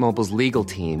asked Mint Mobile's legal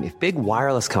team if big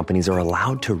wireless companies are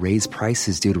allowed to raise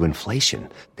prices due to inflation.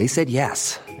 They said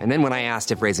yes. And then when I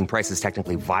asked if raising prices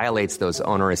technically violates those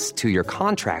onerous 2-year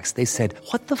contracts, they said,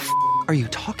 "What the f*** are you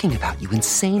talking about, you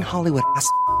insane Hollywood ass?"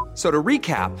 So to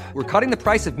recap, we're cutting the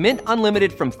price of Mint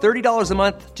Unlimited from $30 a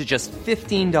month to just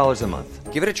 $15 a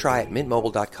month. Give it a try at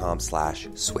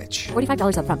mintmobile.com/switch.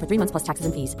 $45 up front for 3 months plus taxes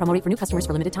and fees. Promo rate for new customers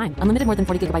for limited time. Unlimited more than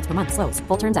 40 gigabytes per month slows.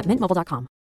 Full terms at mintmobile.com.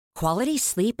 Quality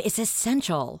sleep is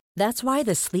essential. That's why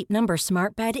the Sleep Number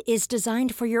Smart Bed is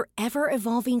designed for your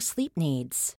ever-evolving sleep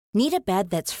needs. Need a bed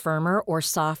that's firmer or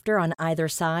softer on either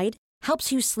side?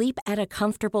 Helps you sleep at a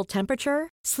comfortable temperature?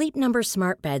 Sleep Number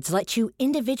Smart Beds let you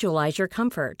individualize your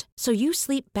comfort, so you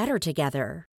sleep better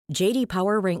together. J.D.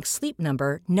 Power ranks Sleep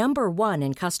Number #1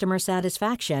 in customer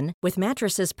satisfaction with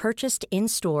mattresses purchased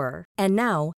in-store. And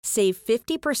now, save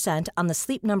 50% on the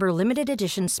Sleep Number Limited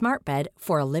Edition Smart Bed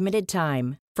for a limited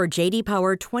time. For J.D.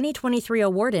 Power 2023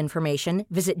 award information,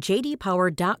 visit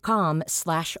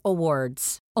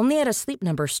jdpower.com/awards. Only at a Sleep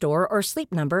Number store or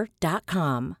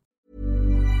sleepnumber.com.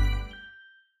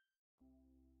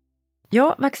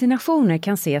 Ja, vaccinationer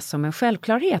kan ses som en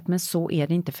självklarhet, men så är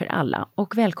det inte för alla.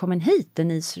 Och välkommen hit,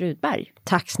 Denise Rudberg.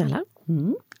 Tack snälla.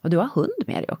 Och du har hund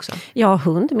med dig också. Jag har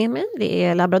hund med mig. Det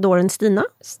är labradoren Stina.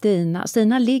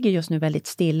 Stina ligger just nu väldigt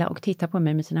stilla och tittar på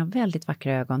mig med sina väldigt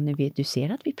vackra ögon. Du ser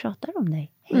att vi pratar om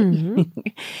dig.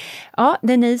 Ja,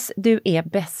 Denise, du är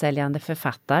bästsäljande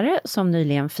författare som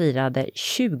nyligen firade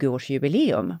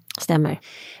 20-årsjubileum. Stämmer.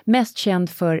 Mest känd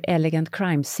för Elegant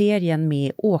Crime-serien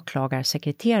med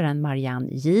åklagarsekreteraren Marianne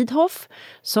Gidhoff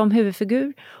som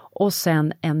huvudfigur. Och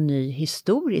sen en ny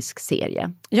historisk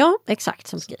serie. Ja, exakt.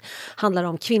 Som handlar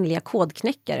om kvinnliga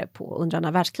kodknäckare under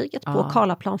andra världskriget på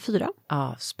Karlaplan 4.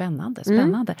 Ja,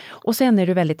 spännande. Och sen är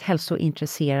du väldigt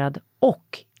hälsointresserad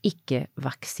och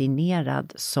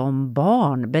icke-vaccinerad som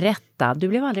barn. Berätta, du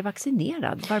blev aldrig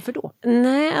vaccinerad. Varför då?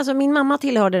 Nej, alltså min mamma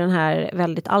tillhörde den här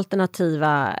väldigt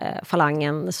alternativa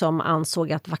falangen som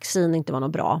ansåg att vaccin inte var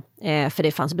något bra. För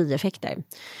det fanns bieffekter.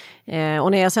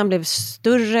 Och när jag sen blev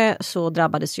större så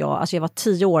drabbades jag, alltså jag var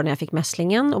 10 år när jag fick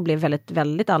mässlingen och blev väldigt,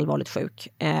 väldigt allvarligt sjuk.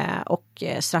 Och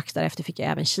strax därefter fick jag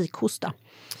även kikhosta.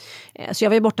 Så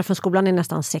jag var borta från skolan i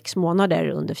nästan 6 månader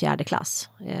under 4:e klass.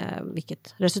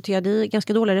 Vilket resulterade i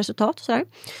ganska dåliga resultat. Och sådär.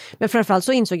 Men framförallt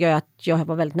så insåg jag att jag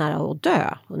var väldigt nära att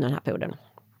dö under den här perioden.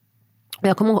 Och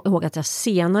jag kommer ihåg att jag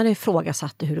senare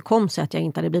ifrågasatte hur det kom sig att jag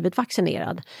inte hade blivit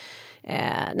vaccinerad.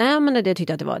 Nej, men det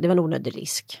tyckte jag att det var en onödig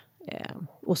risk.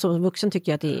 Och som vuxen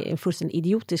tycker jag att det är en fullständigt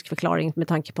idiotisk förklaring med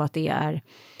tanke på att det är,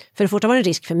 för det första var det en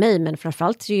risk för mig, men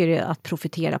framförallt så är det att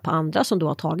profitera på andra som då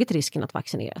har tagit risken att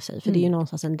vaccinera sig. För det är ju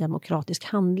någonstans en demokratisk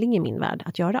handling i min värld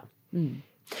att göra.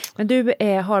 Men du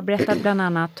har berättat bland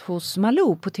annat hos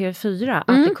Malou på TV4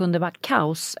 att det kunde vara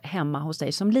kaos hemma hos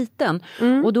dig som liten.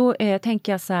 Och då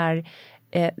tänker jag så här,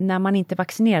 när man inte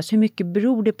vaccineras, hur mycket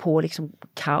beror det på liksom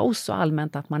kaos och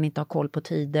allmänt att man inte har koll på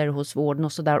tider hos vården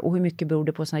och sådär, och hur mycket beror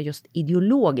det på sån här just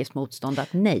ideologiskt motstånd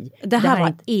att nej? Det här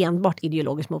var enbart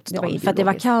ideologiskt motstånd, för att det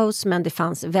var kaos, men det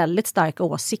fanns väldigt starka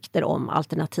åsikter om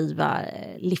alternativa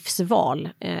livsval.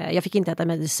 Jag fick inte äta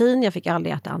medicin, jag fick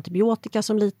aldrig äta antibiotika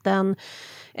som liten,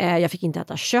 jag fick inte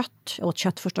äta kött, jag åt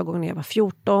kött första gången när jag var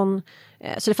 14.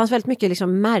 Så det fanns väldigt mycket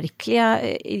liksom märkliga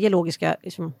ideologiska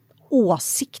liksom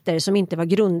åsikter som inte var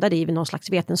grundade i någon slags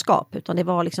vetenskap, utan det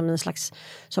var liksom en slags,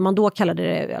 som man då kallade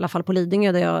det, i alla fall på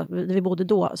Lidingö där vi bodde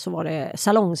då, så var det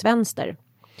salongsvänster.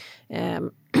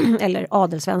 Eller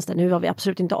adelsvänster. Nu var vi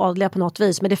absolut inte adliga på något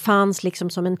vis, men det fanns liksom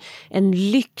som en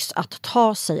lyx att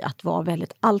ta sig att vara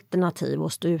väldigt alternativ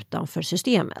och stå utanför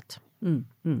systemet.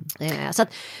 Så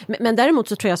att, men däremot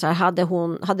så tror jag så här,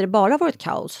 hade det bara varit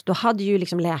kaos, då hade ju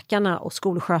liksom läkarna och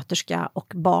skolsköterska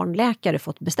och barnläkare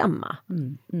fått bestämma.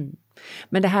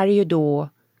 Men det här är ju då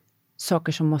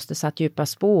saker som måste satt djupa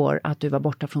spår, att du var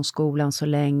borta från skolan så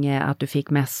länge, att du fick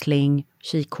mässling,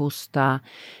 kikhosta.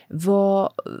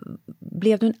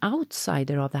 Blev du en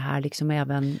outsider av det här liksom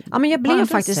även? Ja, men jag blev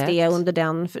faktiskt sätt? Det under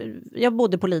den, jag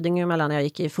bodde på Lidingö mellan när jag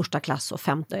gick i första klass och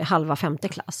halva femte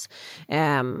klass.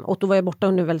 Och då var jag borta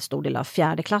under väldigt stor del av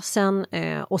fjärde klassen.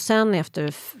 Och sen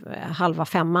efter halva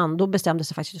femman, då bestämde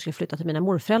sig faktiskt att jag skulle flytta till mina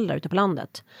morföräldrar ute på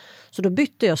landet. Så då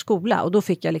bytte jag skola och då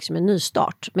fick jag liksom en ny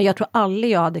start. Men jag tror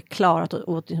aldrig jag hade klarat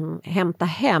att liksom hämta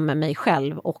hem mig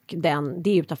själv och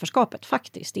det utanförskapet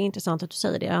faktiskt. Det är intressant att du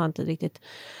säger det, jag har inte riktigt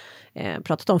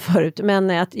pratat om förut. Men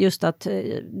att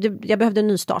jag behövde en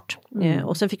ny start.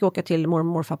 Och sen fick jag åka till mormor och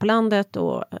morfar på landet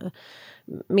och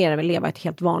mer än leva ett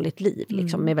helt vanligt liv.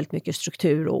 Liksom, med väldigt mycket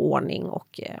struktur och ordning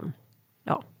och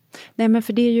ja. Nej, men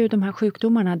för det är ju de här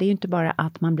sjukdomarna, det är ju inte bara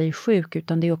att man blir sjuk,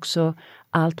 utan det är också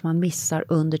allt man missar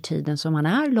under tiden som man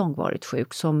är långvarigt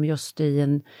sjuk, som just i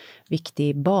en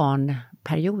viktig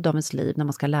barnperiod av ens liv när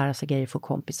man ska lära sig grejer, få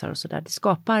kompisar och sådär. Det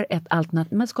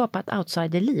skapar man skapar ett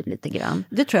outsiderliv lite grann.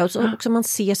 Det tror jag också, man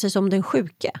ser sig som den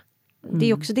sjuke. Det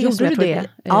är också det. Gjorde du det?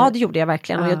 Ja, det gjorde jag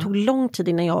verkligen. Och jag tog lång tid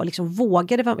innan jag liksom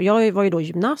vågade. Jag var ju då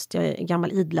gymnast, jag är en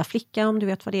gammal idla flicka om du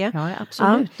vet vad det är. Ja,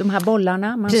 absolut. Ja. De här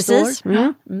bollarna man Precis. står.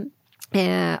 Ja.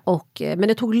 Men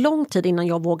det tog lång tid innan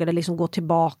jag vågade liksom gå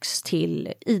tillbaks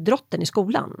till idrotten i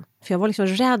skolan. För jag var liksom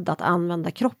rädd att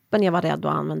använda kroppen, jag var rädd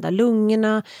att använda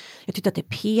lungorna. Jag tyckte att det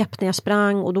pep när jag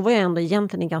sprang, och då var jag ändå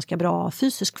egentligen i ganska bra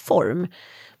fysisk form.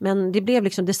 Men det blev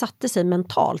liksom, det satte sig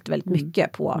mentalt väldigt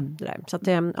mycket på det där. Så att,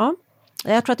 ja.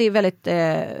 Jag tror att det är väldigt,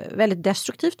 väldigt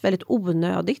destruktivt, väldigt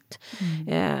onödigt.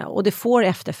 Och det får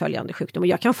efterföljande sjukdom. Och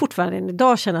jag kan fortfarande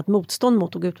idag känna ett motstånd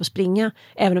mot att gå ut och springa.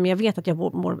 Även om jag vet att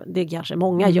det kanske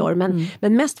många gör.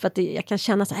 Men mest för att jag kan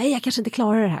känna så här, jag kanske inte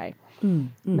klarar det här.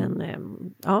 Men,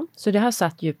 ja. Så det har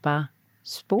satt djupa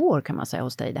spår kan man säga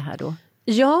hos dig det här då?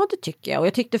 Ja, det tycker jag. Och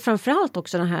jag tyckte framförallt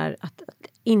också den här att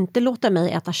inte låta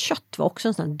mig äta kött var också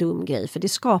en sån här dum grej. För det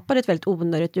skapade ett väldigt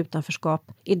onödigt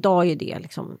utanförskap. Idag är det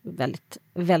liksom väldigt,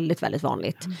 väldigt, väldigt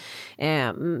vanligt.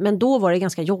 Men då var det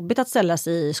ganska jobbigt att ställa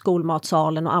sig i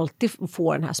skolmatsalen och alltid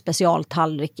få den här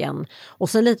specialtallriken. Och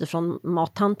sen lite från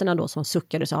mattanterna då som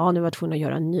suckade och sa, nu var jag tvungen att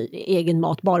göra en egen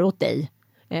mat bara åt dig.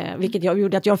 Vilket jag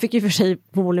gjorde att jag fick i och för sig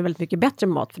förmodligen väldigt mycket bättre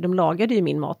mat, för de lagade ju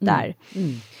min mat där.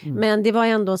 Men det var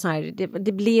ändå så här,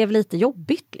 det blev lite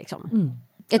jobbigt liksom.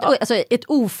 Ett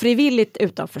ofrivilligt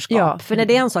utanförskap. Ja. För när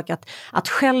det är en sak att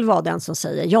själv vara den som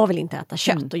säger jag vill inte äta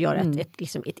kött och göra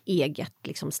ett eget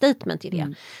liksom statement i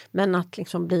det. Men att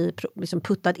liksom bli liksom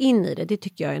puttad in i det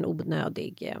tycker jag är en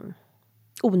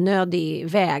onödig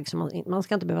väg. Som man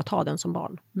ska inte behöva ta den som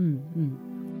barn.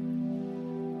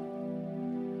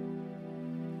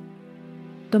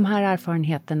 De här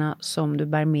erfarenheterna som du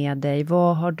bär med dig,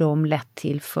 vad har de lett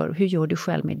till hur gör du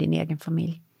själv med din egen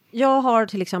familj? Jag har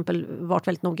till exempel varit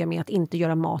väldigt noga med att inte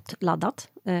göra mat laddat.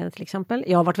 Till exempel.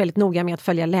 Jag har varit väldigt noga med att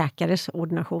följa läkares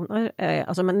ordinationer.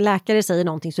 Alltså om en läkare säger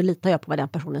någonting så litar jag på vad den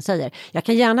personen säger. Jag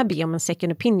kan gärna be om en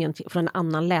second opinion från en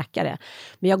annan läkare.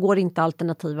 Men jag går inte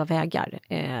alternativa vägar.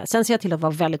 Sen ser jag till att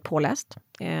vara väldigt påläst.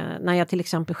 När jag till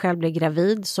exempel själv blev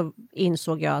gravid så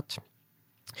insåg jag att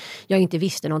jag inte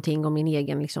visste någonting om min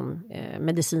egen liksom,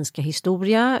 medicinska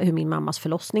historia. Hur min mammas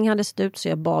förlossning hade sett ut. Så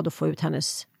jag bad att få ut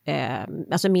hennes,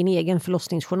 alltså min egen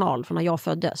förlossningsjournal från när jag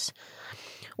föddes.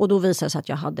 Och då visade det sig att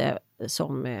jag hade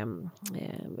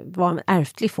var en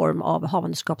ärftlig form av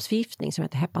havandeskapsförgiftning som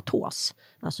heter hepatos.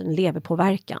 Alltså en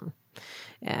leverpåverkan.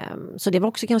 Så det var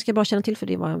också ganska bra att känna till, för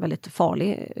det var en väldigt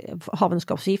farlig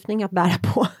havandeskapsförgiftning att bära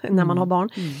på när man har barn.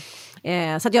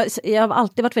 Så att jag har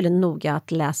alltid varit väldigt noga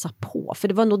att läsa på, för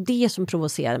det var nog det som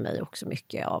provocerade mig också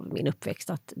mycket av min uppväxt,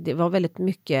 att det var väldigt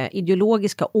mycket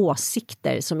ideologiska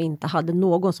åsikter som inte hade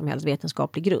någon som helst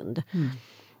vetenskaplig grund.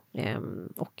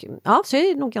 Och ja, så jag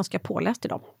är nog ganska påläst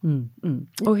idag.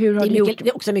 Och hur har det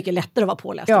är också mycket lättare att vara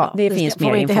påläst idag. Det finns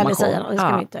mer information. Det ska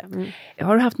man inte.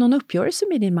 Har du haft någon uppgörelse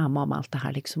med din mamma om allt det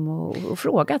här liksom, och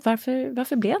frågat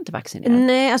varför blev jag inte vaccinerad?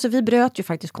 Nej, alltså vi bröt ju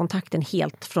faktiskt kontakten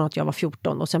helt från att jag var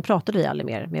 14 och sen pratade vi aldrig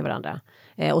mer med varandra.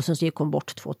 Och sen så gick hon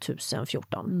bort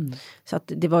 2014. Så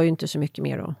att det var ju inte så mycket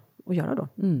mer att göra då.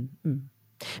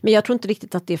 Men jag tror inte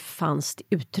riktigt att det fanns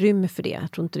utrymme för det.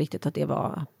 Jag tror inte riktigt att det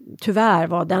var... Tyvärr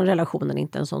var den relationen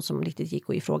inte en sån som riktigt gick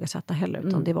att ifrågasätta heller.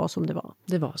 Utan det var som det var.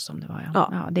 Det var som det var,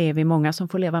 ja. Det är vi många som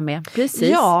får leva med. Precis.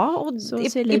 Ja, och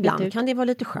ibland kan det vara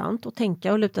lite skönt att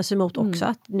tänka och luta sig mot också.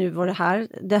 Att nu var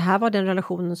det här var den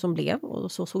relationen som blev.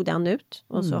 Och så såg den ut.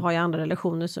 Och så har jag andra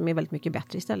relationer som är väldigt mycket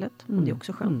bättre istället. Och det är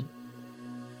också skönt.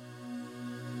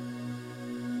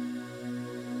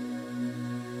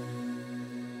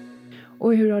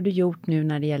 Och hur har du gjort nu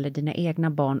när det gäller dina egna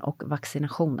barn och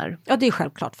vaccinationer? Ja, det är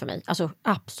självklart för mig. Alltså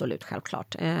absolut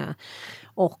självklart.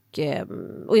 Och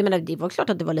jag menar, det var klart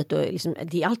att det var lite, liksom,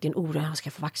 det är alltid en oro, jag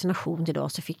ska få vaccination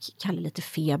idag, så fick Kalle lite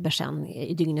feber sen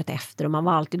i dygnet efter, och man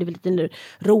var alltid lite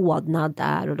rodnad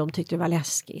där, och de tyckte det var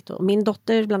läskigt. Och min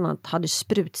dotter bland annat hade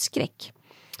sprutskräck,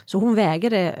 så hon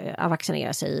vägrade att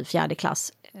vaccinera sig i 4:e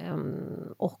klass.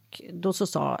 Och då så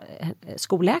sa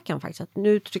skolläkaren faktiskt att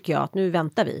nu tycker jag att nu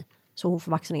väntar vi. Så hon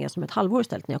får vaccineras om ett halvår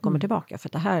istället när jag kommer tillbaka. För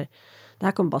att det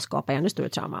här kommer bara skapa ännu större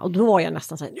trauma. Och då var jag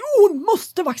nästan så här, hon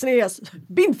måste vaccineras!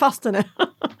 Bind fast henne!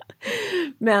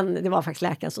 Men det var faktiskt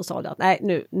läkaren som sa det att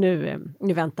nej,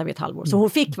 nu väntar vi ett halvår. Så hon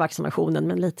fick vaccinationen,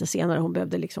 men lite senare. Hon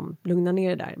behövde liksom lugna ner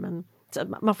det där. Men så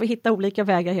man får hitta olika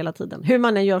vägar hela tiden. Hur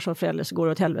man än gör som förälder så går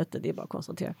det åt helvete, det är bara att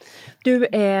konstatera. Du,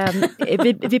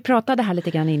 vi pratade här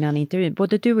lite grann innan intervjun.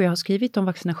 Både du och jag har skrivit om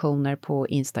vaccinationer på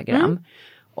Instagram.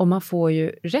 Och man får ju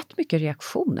rätt mycket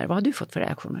reaktioner. Vad har du fått för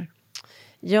reaktioner?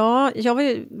 Ja, jag var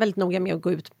ju väldigt noga med att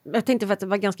gå ut. Jag tänkte för att det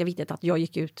var ganska viktigt att jag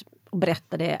gick ut och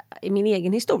berättade i min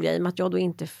egen historia, i och med att jag då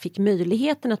inte fick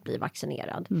möjligheten att bli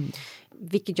vaccinerad.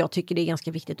 Vilket jag tycker är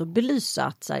ganska viktigt att belysa.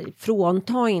 Att så här,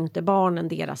 frånta inte barnen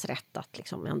deras rätt att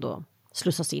liksom ändå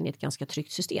slussas in i ett ganska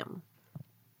tryggt system.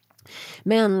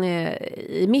 Men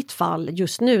i mitt fall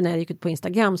just nu när jag gick ut på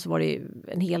Instagram så var det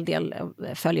en hel del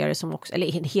följare som också,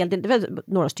 eller en hel del, det var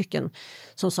några stycken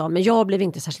som sa, men jag blev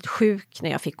inte särskilt sjuk när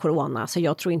jag fick corona, så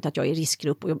jag tror inte att jag är i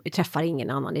riskgrupp och jag träffar ingen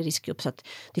annan i riskgrupp, så att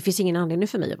det finns ingen anledning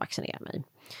för mig att vaccinera mig.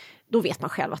 Då vet man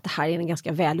själv att det här är en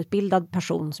ganska välutbildad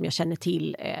person som jag känner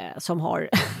till som har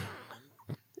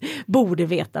borde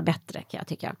veta bättre, kan jag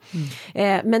tycka.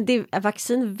 Men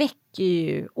vaccin väcker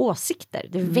ju åsikter.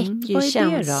 Det väcker ju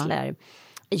känslor.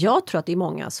 Jag tror att det är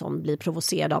många som blir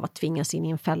provocerade av att tvingas in i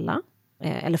en fälla.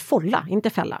 Eller folla, inte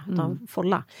fälla, utan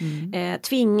folla.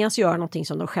 Tvingas göra någonting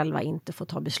som de själva inte får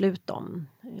ta beslut om.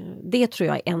 Det tror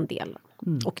jag är en del.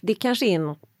 Och det kanske är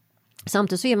något.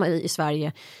 Samtidigt så är man i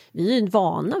Sverige, vi är ju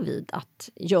vana vid att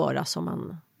göra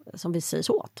som vi sägs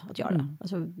åt att göra.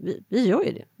 Alltså, vi gör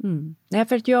ju det. Nej,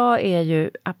 för att jag är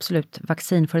ju absolut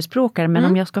vaccinförespråkare, men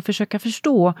om jag ska försöka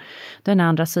förstå den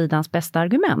andra sidans bästa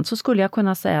argument så skulle jag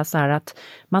kunna säga så här att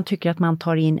man tycker att man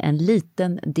tar in en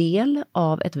liten del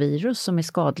av ett virus som är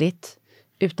skadligt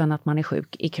utan att man är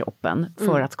sjuk i kroppen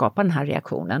för att skapa den här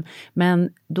reaktionen.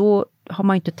 Men då har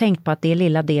man ju inte tänkt på att det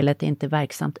lilla delet är inte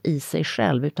verksamt i sig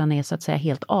själv utan är så att säga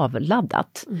helt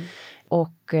avladdat.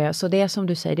 Och så det är som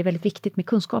du säger, det är väldigt viktigt med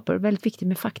kunskaper, väldigt viktigt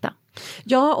med fakta.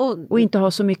 Ja, och inte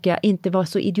ha så mycket, inte vara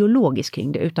så ideologisk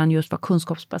kring det utan just vara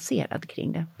kunskapsbaserad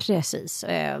kring det. Precis,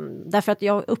 därför att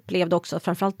jag upplevde också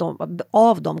framförallt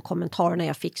av de kommentarerna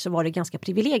jag fick så var det ganska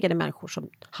privilegierade människor som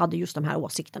hade just de här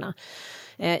åsikterna.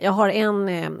 Jag har en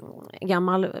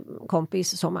gammal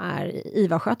kompis som är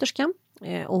IVA-sköterska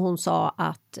och hon sa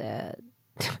att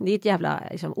det är ett jävla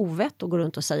liksom, ovett att gå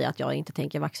runt och säga att jag inte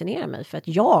tänker vaccinera mig för att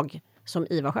jag som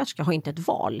IVA-sköterska har inte ett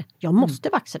val. Jag måste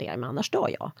vaccinera mig, annars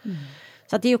dör jag.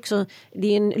 Så att det är också det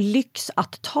är en lyx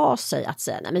att ta sig att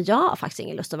säga nej men jag har faktiskt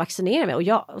ingen lust att vaccinera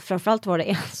mig. Och framförallt var det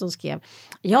en som skrev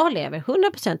jag lever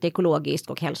 100% ekologiskt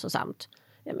och hälsosamt.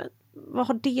 Ja, men vad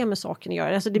har det med saken att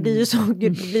göra? Alltså det blir ju så, det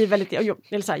blir väldigt, jag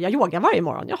yogar varje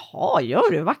morgon. Jaha,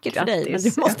 gör du? Vackert för dig. Men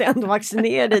du måste ändå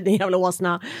vaccinera dig, din jävla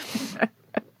åsna.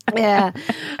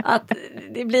 Att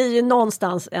det blir ju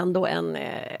någonstans ändå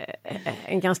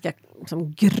en ganska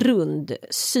liksom,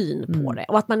 grundsyn på det.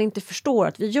 Och att man inte förstår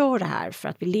att vi gör det här för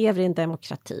att vi lever i en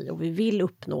demokrati och vi vill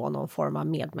uppnå någon form av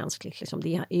medmänskligt. Liksom,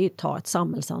 det är ju att ta ett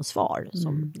samhällsansvar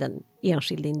som den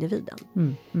enskilda individen.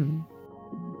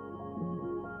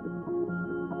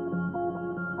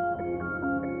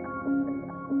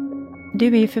 Du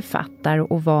är ju författare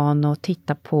och van att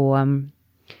titta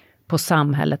på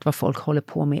samhället, vad folk håller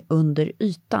på med under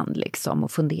ytan liksom,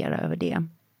 och fundera över det.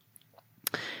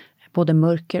 Både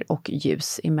mörker och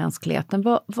ljus i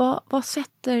mänskligheten. Vad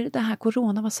sätter det här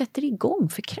corona, vad sätter igång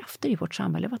för krafter i vårt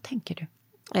samhälle? Vad tänker du?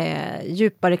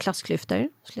 Djupare klassklyftor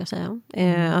skulle jag säga.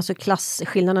 Alltså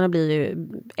klasskillnaderna blir ju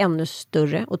ännu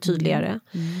större och tydligare.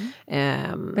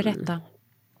 Berätta.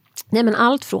 Nej, men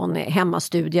allt från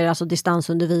hemmastudier, alltså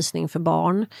distansundervisning för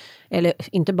barn, eller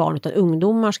inte barn utan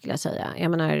ungdomar skulle jag säga.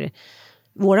 Jag menar,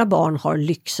 våra barn har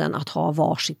lyxen att ha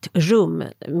varsitt rum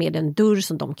med en dörr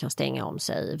som de kan stänga om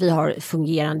sig. Vi har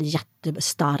fungerande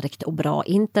jättestarkt och bra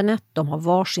internet, de har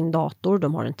varsin dator,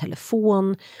 de har en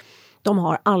telefon, de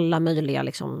har alla möjliga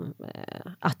liksom,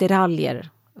 attiraljer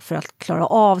för att klara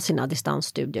av sina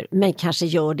distansstudier, men kanske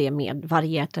gör det med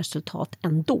varierat resultat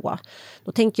ändå.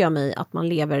 Då tänker jag mig att man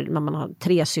lever när man har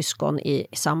 3 syskon i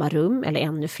samma rum eller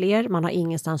ännu fler. Man har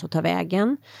ingenstans att ta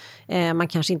vägen. Man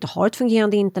kanske inte har ett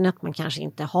fungerande internet. Man kanske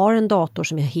inte har en dator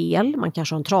som är hel. Man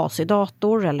kanske har en trasig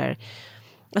dator eller...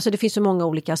 Alltså det finns så många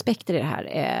olika aspekter i det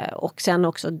här. Och sen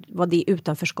också vad det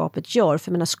utanförskapet gör.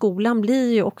 För menar, skolan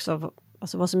blir ju också...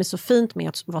 Alltså vad som är så fint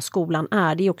med vad skolan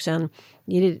är, det är också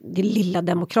det lilla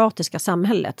demokratiska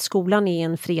samhället. Skolan är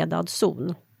en fredad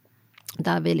zon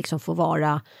där vi liksom får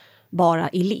vara bara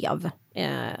elev.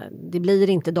 Det blir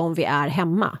inte de vi är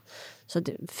hemma. Så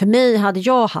för mig, hade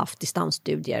jag haft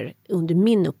distansstudier under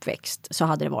min uppväxt så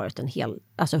hade det varit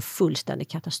en fullständig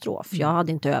katastrof. Jag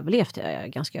hade inte överlevt det, jag är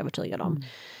ganska övertygad om.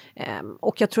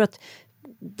 Och jag tror att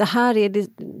det här är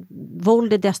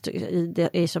våld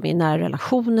som i nära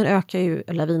relationer ökar ju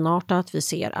lavinartat. Vi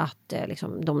ser att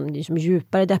de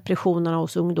djupare depressionerna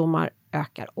hos ungdomar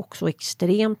ökar också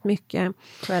extremt mycket.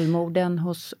 Självmorden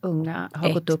hos unga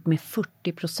har gått upp med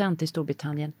 40% i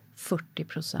Storbritannien.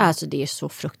 40%. Alltså det är så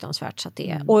fruktansvärt så att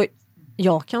det är. Och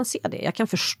jag kan se det. Jag kan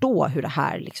förstå hur det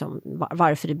här liksom,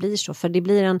 varför det blir så. För det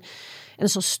blir en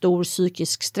så stor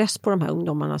psykisk stress på de här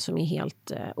ungdomarna som är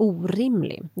helt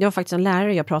orimlig. Det var faktiskt en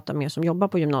lärare jag pratade med som jobbar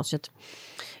på gymnasiet.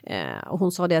 Och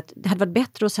hon sa det att det hade varit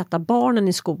bättre att sätta barnen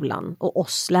i skolan och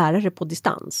oss lärare på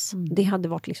distans. Det hade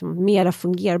varit liksom mera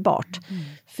fungerbart.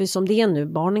 För som det är nu,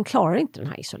 barnen klarar inte den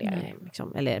här isoleringen.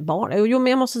 Liksom. Eller barn. Jo, men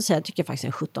jag måste säga, jag tycker faktiskt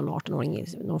en 17-18-åring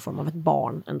är någon form av ett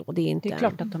barn ändå. Det är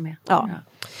klart att de är. Ja.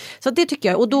 Så det tycker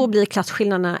jag. Och då blir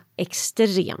klasskillnaderna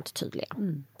extremt tydliga.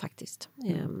 Faktiskt.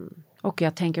 Och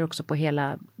jag tänker också på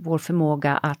hela vår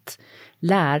förmåga att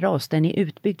lära oss. Den är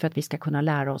utbyggd för att vi ska kunna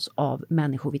lära oss av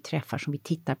människor vi träffar som vi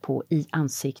tittar på i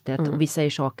ansiktet. Och vi säger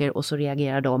saker och så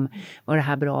reagerar de. Var det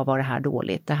här bra, var det här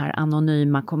dåligt? Det här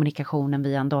anonyma kommunikationen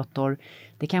via en dator.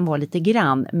 Det kan vara lite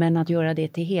grann. Men att göra det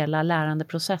till hela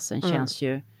lärandeprocessen känns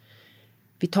ju...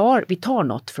 Vi tar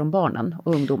något från barnen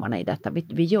och ungdomarna i detta.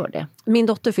 Vi gör det. Min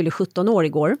dotter fyllde 17 år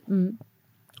igår.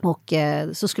 Och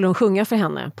så skulle hon sjunga för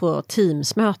henne på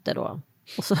Teams-möte då.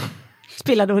 Och så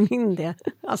spelade hon in det.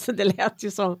 Alltså det lät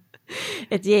ju som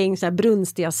ett gäng så här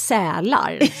brunstiga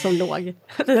sälar som låg.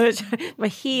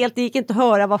 Det gick inte att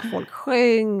höra vad folk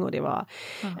sjöng. Och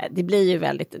det blir ju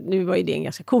väldigt, nu var ju det en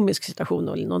ganska komisk situation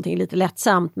och någonting lite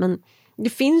lättsamt. Men det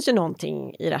finns ju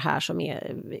någonting i det här som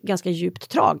är ganska djupt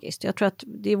tragiskt. Jag tror att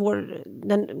det är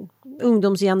den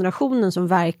ungdomsgenerationen som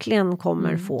verkligen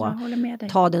kommer få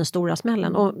ta den stora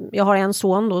smällen. Och jag har en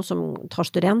son då som tar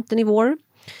studenten i vår.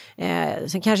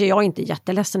 Sen kanske jag inte är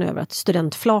jätteledsen över att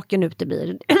studentflaken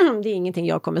uteblir. Det är ingenting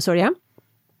jag kommer sörja.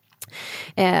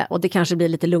 Och det kanske blir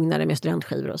lite lugnare med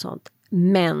studentskivor och sånt.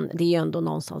 Men det är ju ändå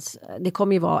någonstans, det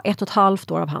kommer ju vara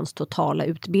 1,5 år av hans totala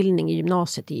utbildning i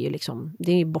gymnasiet.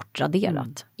 Det är ju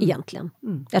bortraderat egentligen.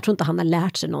 Jag tror inte han har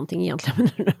lärt sig någonting egentligen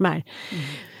med de här.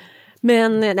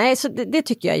 Men nej, så det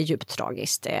tycker jag är djupt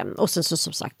tragiskt. Och sen så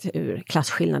som sagt hur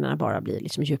klasskillnaderna bara blir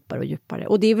liksom djupare och djupare.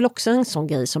 Och det är väl också en sån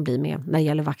grej som blir med när det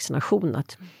gäller vaccination.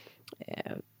 Att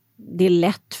det är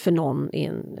lätt för någon i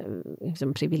en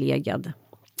liksom, privilegierad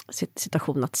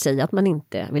situation att säga att man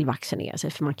inte vill vaccinera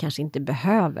sig. För man kanske inte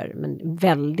behöver. Men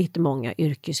väldigt många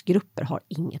yrkesgrupper har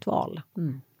inget val.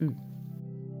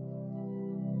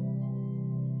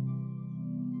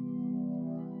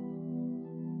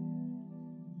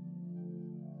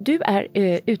 Du är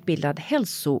utbildad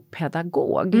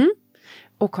hälsopedagog.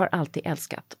 Och har alltid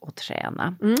älskat att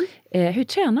träna. Hur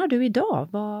tränar du idag?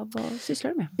 Vad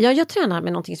sysslar du med? Ja, jag tränar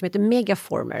med någonting som heter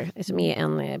Megaformer. Som är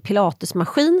en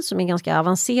pilatesmaskin som är ganska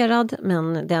avancerad.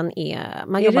 Men den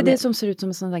är... Det som ser ut som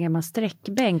en sån där gammal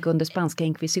sträckbänk under spanska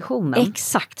inkvisitionen?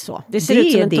 Exakt så. Det ser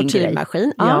ut som en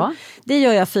tortyrmaskin. Ja. Det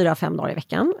gör jag 4-5 dagar i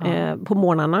veckan. På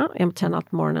morgnarna. Jag tränar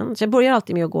på morgonen. Så jag börjar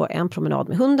alltid med att gå en promenad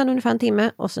med hunden ungefär en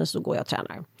timme. Och sen så går jag och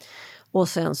tränar. Och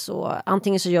sen så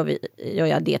antingen så gör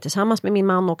jag det tillsammans med min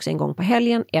man också en gång på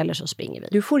helgen, eller så springer vi.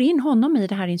 Du får in honom i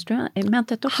det här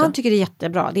instrumentet också? Han tycker det är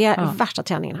jättebra. Det är värsta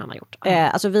träningen han har gjort.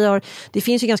 Alltså det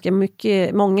finns ju ganska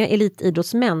många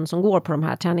elitidrottsmän som går på de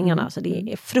här träningarna. Så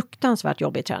det är fruktansvärt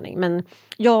jobbig träning. Men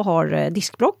jag har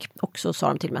diskbråck och så sa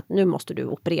de till mig att nu måste du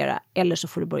operera eller så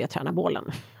får du börja träna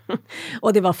bålen.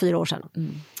 Och det var 4 år sedan.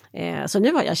 Så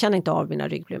nu jag känner inte av mina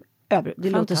ryggproblem. Det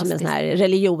låter som en sån här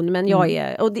religion, men jag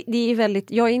är, och det är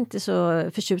väldigt, jag är inte så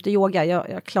förtjust i yoga,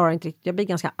 jag klarar inte riktigt, jag blir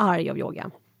ganska arg av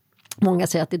yoga. Många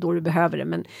säger att det är då du behöver det,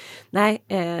 men nej,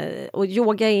 och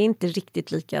yoga är inte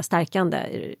riktigt lika stärkande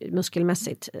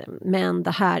muskelmässigt, men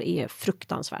det här är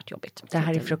fruktansvärt jobbigt. Det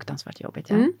här är fruktansvärt jobbigt,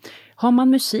 ja. Har man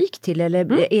musik till eller?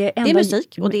 Det är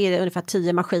musik och det är ungefär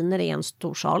 10 maskiner i en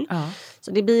stor sal.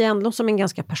 Så det blir ändå som en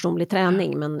ganska personlig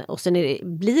träning, men, och sen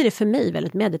blir det för mig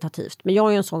väldigt meditativt. Men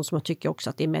jag är en sån som tycker också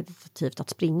att det är meditativt att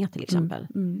springa till exempel.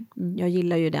 Jag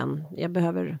gillar ju den, jag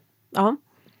behöver,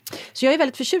 Så jag är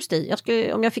väldigt förtjust i.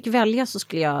 Om jag fick välja så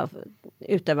skulle jag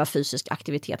utöva fysisk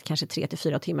aktivitet kanske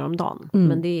 3-4 timmar om dagen.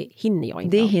 Men det hinner jag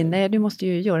inte. Du måste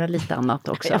ju göra lite annat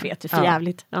också. Jag vet, det är för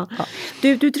jävligt. Ja.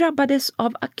 Du drabbades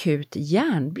av akut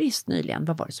järnbrist nyligen.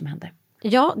 Vad var det som hände?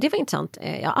 Ja, det var intressant.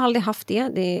 Jag har aldrig haft det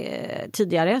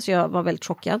tidigare, så jag var väldigt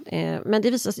chockad. Men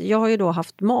det visar sig, jag har ju då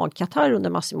haft magkatarr under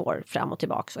massor med år fram och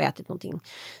tillbaka och ätit någonting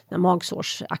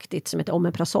magsårsaktigt som heter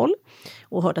Omeprazol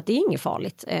och hört att det är inget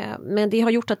farligt. Men det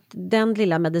har gjort att den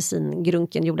lilla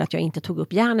medicingrunken gjorde att jag inte tog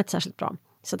upp järnet särskilt bra.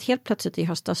 Så att helt plötsligt i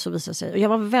höstas så visade sig, och jag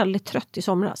var väldigt trött i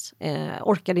somras.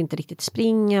 Orkade inte riktigt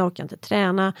springa, orkade inte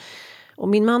träna. Och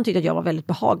min man tyckte att jag var väldigt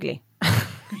behaglig.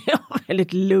 Jag var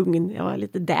väldigt lugn, jag var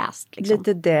lite däst. Liksom.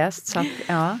 Lite däst, så att,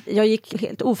 ja. Jag gick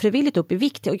helt ofrivilligt upp i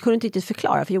vikt och kunde inte riktigt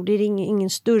förklara, för jag gjorde ingen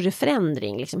större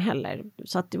förändring liksom heller.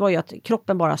 Så att det var ju att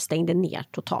kroppen bara stängde ner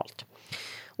totalt.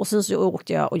 Och sen så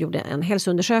åkte jag och gjorde en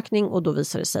hälsoundersökning och då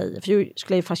visade det sig, för jag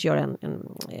skulle ju fast göra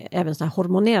även en sån här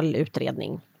hormonell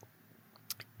utredning.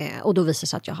 Och då visade det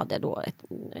sig att jag hade då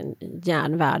en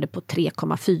järnvärde på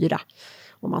 3,4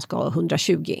 och man ska ha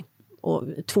 120. Och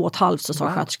 2,5 så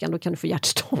sa sköterskan, då kan du få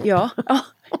hjärtstopp. Ja.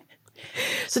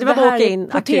 Så det var bara åka in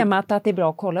på temat att det är bra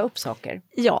att kolla upp saker.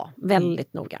 Ja,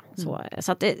 väldigt noga.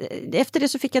 Så att efter det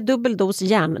så fick jag dubbel dos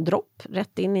järndropp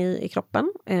rätt in i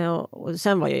kroppen. Och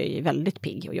sen var jag ju väldigt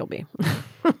pigg och jobbig.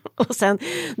 Och sen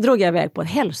drog jag iväg på ett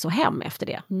hälsohem efter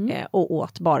det. Och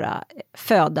åt bara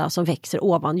föda som växer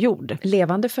ovan jord.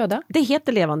 Levande föda? Det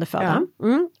heter levande föda.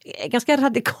 Ja. Ganska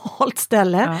radikalt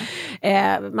ställe.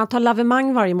 Ja. Man tar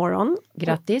lavemang varje morgon.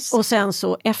 Grattis. Och sen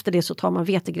så efter det så tar man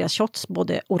vetegrässhots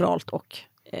både oralt och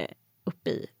upp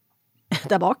i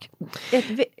där bak.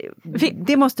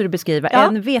 Det måste du beskriva. Ja.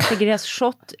 En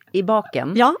vetegrässhot i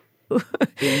baken. Ja.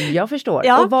 Jag förstår.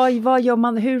 Ja. Och vad gör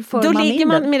man? Hur får då man ligger in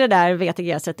man det? med det där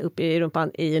vetegräset upp i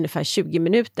rumpan i ungefär 20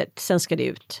 minuter. Sen ska det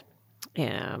ut.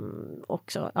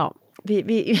 Också, ja.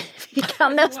 Vi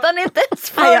kan nästan inte ens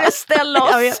föreställa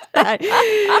oss.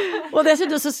 Och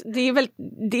dessutom så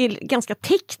det är ganska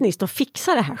tekniskt att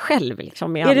fixa det här själv.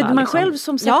 Liksom, med är det alla, man själv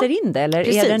som sätter in det? Eller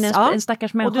precis, är det en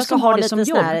stackars människa och du ska som ha har det som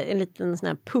jobb? En liten sån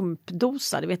här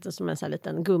pumpdosa, du vet, som en sån här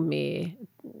liten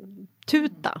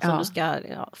tuta som du ska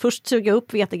först suga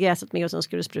upp vetegräset med och sen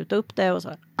ska du spruta upp det och så.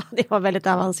 Det var väldigt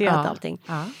avancerat allting.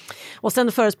 Ja. Och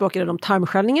sen förespråkade de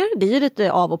tarmsköljningar. Det är ju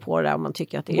lite av och på där om man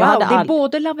tycker att det är. Det är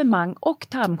både lavemang och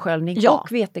tarmsköljning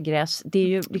och vetegräs. Det är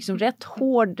ju liksom rätt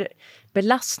hård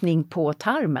belastning på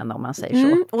tarmen om man säger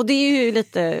så. Och det är ju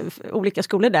lite olika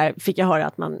skolor där fick jag höra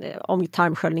att om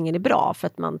tarmsköljningen är bra för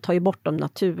att man tar ju bort de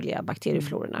naturliga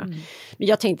bakterieflororna. Men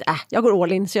jag tänkte, jag går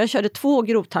all in så jag körde 2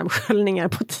 grovtarmsköljningar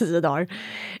på 10 dagar.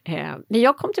 Men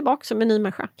jag kom tillbaka som en ny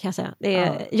människa kan jag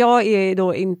säga. Jag är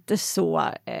då inte så,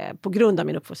 på grund av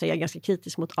min uppfostran, jag är ganska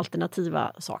kritisk mot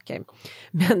alternativa saker.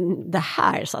 Men det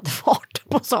här satte fart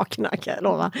på sakerna kan jag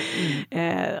lova.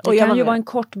 Det kan ju vara en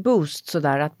kort boost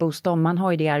sådär att boosta om. Man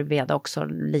har ju det i Ayurveda också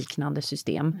liknande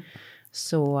system.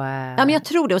 Så, ja, men jag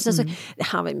tror det. Och sen så, det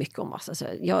handlar mycket om massa. Så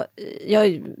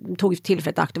jag tog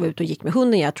tillfället akt och var ute och gick med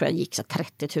hunden. Jag tror jag gick så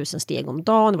 30 000 steg om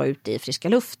dagen. Var ute i friska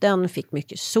luften. Fick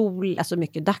mycket sol, alltså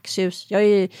mycket dagsljus. Jag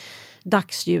är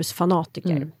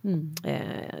dagsljusfanatiker.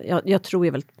 Jag tror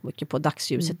ju väldigt mycket på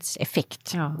dagsljusets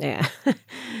effekt. Ja.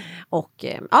 Och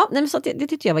nej, men så det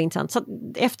tyckte jag var intressant. Så att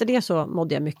efter det så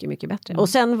mådde jag mycket, mycket bättre. Och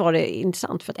sen var det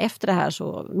intressant för att efter det här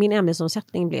så min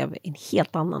ämnesomsättning blev en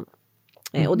helt annan.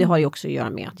 Och det har ju också att göra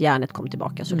med att hjärnet kom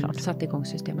tillbaka såklart. Satt igång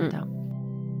systemet, ja.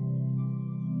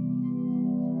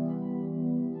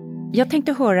 Jag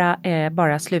tänkte höra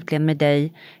bara slutligen med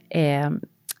dig.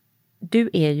 Du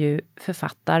är ju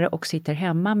författare och sitter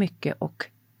hemma mycket och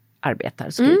arbetar,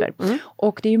 skriver.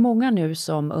 Och det är ju många nu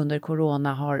som under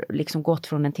corona har liksom gått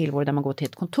från en tillvaro där man går till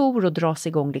ett kontor och dras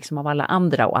igång liksom av alla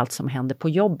andra och allt som händer på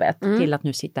jobbet till att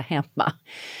nu sitta hemma.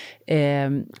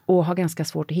 Och har ganska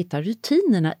svårt att hitta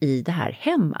rutinerna i det här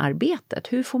hemarbetet.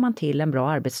 Hur får man till en bra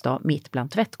arbetsdag mitt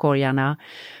bland tvättkorgarna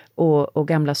och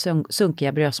gamla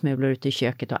sunkiga brödsmulor ute i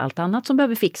köket och allt annat som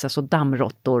behöver fixas och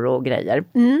dammråttor och grejer.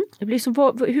 Det blir som,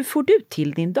 hur får du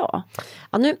till din dag?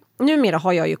 Ja, numera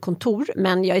har jag ju kontor,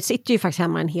 men jag sitter ju faktiskt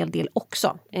hemma en hel del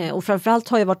också. Och framförallt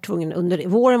har jag varit tvungen, under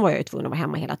våren var jag ju tvungen att vara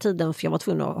hemma hela tiden, för jag var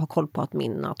tvungen att ha koll på att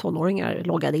mina tonåringar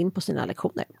loggade in på sina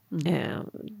lektioner.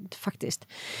 Faktiskt.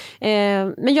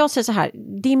 Men jag säger så här,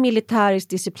 det är militärisk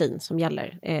disciplin som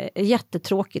gäller.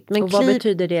 Jättetråkigt. Men och vad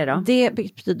betyder det då? Det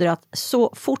betyder att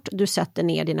så fort du sätter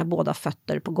ner dina båda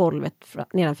fötter på golvet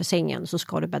nedanför sängen så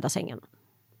ska du bädda sängen.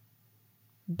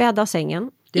 Bädda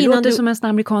sängen. Det låter som en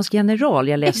amerikansk general.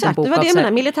 Jag läste en bok. Exakt, det var det jag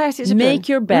menar. Militärisk disciplin.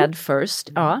 Make your bed first.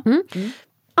 Ja.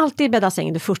 Alltid bädda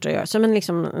sängen det första jag gör. Som en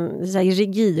liksom,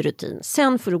 rigid rutin.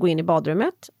 Sen får du gå in i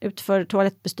badrummet. Utför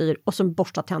toalettbestyr. Och så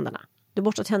borsta tänderna. Du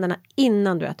borstar tänderna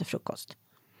innan du äter frukost.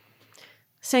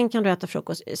 Sen kan du äta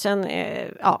frukost. Sen,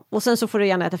 och sen så får du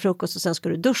gärna äta frukost. Och sen ska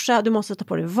du duscha. Du måste ta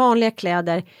på dig vanliga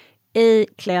kläder. Ej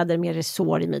kläder med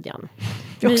resår i midjan.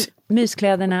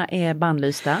 Myskläderna är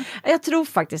bandlysta. Jag tror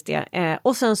faktiskt det.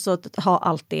 Och sen så ha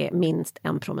alltid minst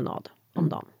en promenad om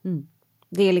dagen.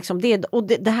 Det är liksom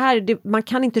det här, man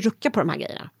kan inte rucka på de här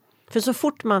grejerna. För så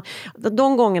fort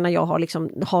de gångerna jag har liksom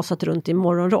hasat runt i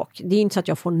morgonrock, det är inte så att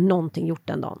jag får någonting gjort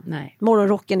den dagen. Nej.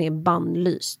 Morgonrocken är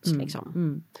bandlyst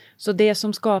liksom. Så det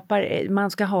som skapar,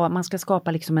 man ska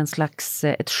skapa liksom en slags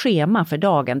ett schema för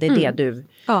dagen, det är det du...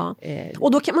 Ja,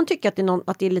 och då kan man tycka att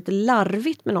det är lite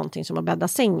larvigt med någonting som att bädda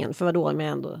sängen, för vadå om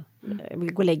jag ändå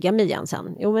vill gå och lägga mig igen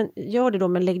sen. Jo, men gör det då,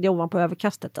 men lägg det ovanpå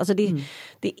överkastet. Alltså det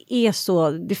är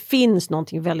så, det finns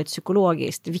någonting väldigt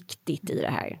psykologiskt viktigt i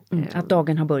det här. Att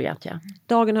dagen har börjat, ja.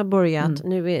 Dagen har börjat,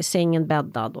 nu är sängen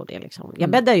bäddad och det liksom. Jag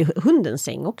bäddar ju hundens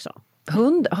säng också.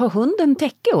 Har hunden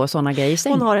täcke och sådana grejer i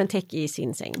säng? Hon har en täcke i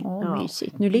sin säng.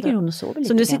 Mysigt. Nu ligger hon och sover lite.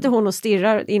 Så nu sitter hon och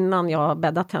stirrar innan jag har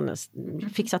bäddat hennes,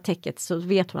 fixat täcket, så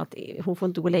vet hon att hon får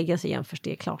inte gå och lägga sig igen först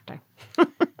det är klart där.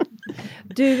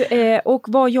 Du, och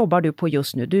vad jobbar du på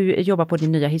just nu? Du jobbar på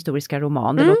din nya historiska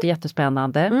roman. Det låter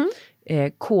jättespännande.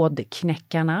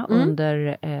 Kodknäckarna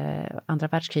under andra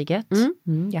världskriget.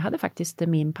 Jag hade faktiskt,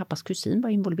 min pappas kusin var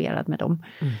involverad med dem.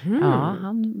 Ja,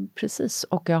 precis.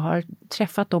 Och jag har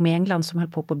träffat dem i England som höll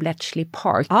på Bletchley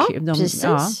Park. Ja,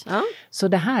 precis. Ja. Så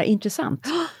det här är intressant.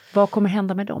 Vad kommer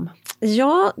hända med dem?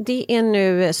 Ja, det är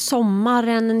nu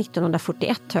sommaren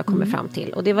 1941 har jag kommit fram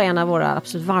till. Och det var en av våra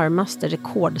absolut varmaste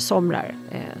rekordsomrar.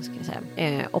 Ska jag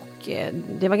säga. Och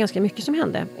det var ganska mycket som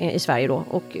hände i Sverige då.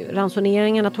 Och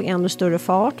ransoneringarna tog ännu större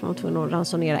fart. Man var tvungen att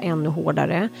ransonera ännu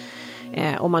hårdare.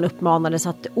 Och man uppmanades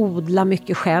att odla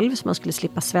mycket själv så man skulle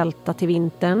slippa svälta till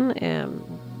vintern.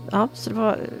 Så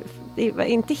det var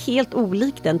inte helt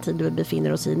olikt den tid vi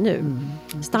befinner oss i nu.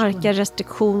 Starka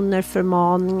restriktioner,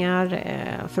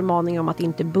 förmaningar om att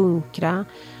inte bunkra,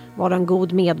 vara en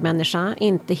god medmänniska,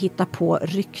 inte hitta på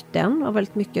rykten. Och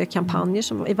väldigt mycket kampanjer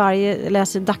som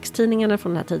läser dagstidningarna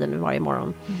från den här tiden varje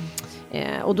morgon.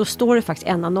 Och då står det faktiskt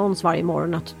en annons varje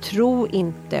morgon att tro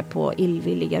inte på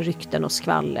illvilliga rykten och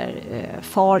skvaller.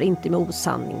 Far inte med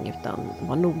osanning utan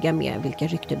var noga med vilka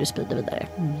rykten du sprider vidare.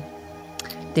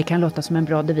 Det kan låta som en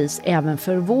bra devis även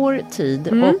för vår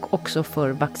tid och också för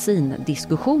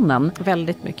vaccindiskussionen.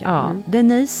 Väldigt mycket. Ja.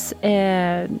 Denise,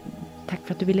 tack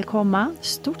för att du ville komma.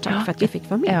 Stort tack för att jag fick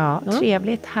vara med. Ja,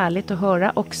 trevligt, härligt att höra.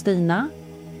 Och Stina,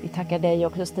 vi tackar dig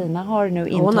också. Stina har nu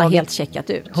intagit... Hon har helt checkat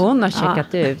ut. Hon har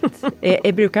checkat ut.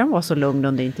 Brukar hon vara så lugn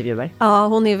under intervjuer? Ja,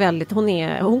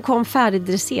 hon kom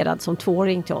färdigdresserad som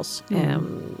 2-åring till oss.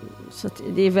 Så att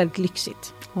det är väldigt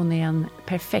lyxigt. Hon är en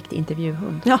perfekt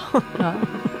intervjuhund. Ja.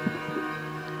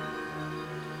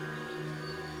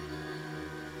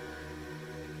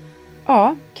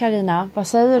 Ja, Carina, vad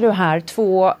säger du här?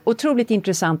 2 otroligt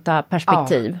intressanta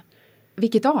perspektiv. Ja.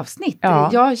 Vilket avsnitt. Ja.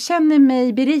 Jag känner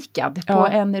mig berikad på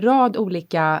en rad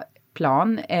olika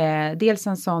plan. Dels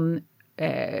en sån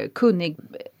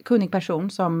kunnig person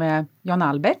som Jan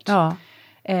Albert. Ja.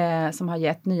 som har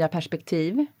gett nya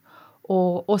perspektiv.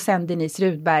 Och sen Denise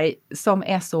Rudberg som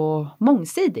är så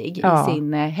mångsidig i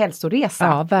sin hälsoresa.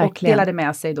 Ja, verkligen. Och delade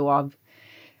med sig då av,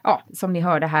 som ni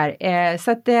hörde här.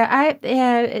 Så att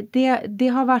det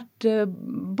har varit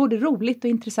både roligt och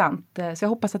intressant. Så jag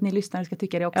hoppas att ni lyssnare ska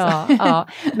tycka det också. Ja.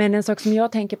 Men en sak som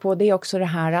jag tänker på, det är också det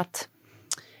här att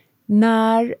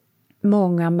när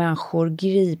många människor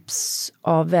grips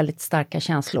av väldigt starka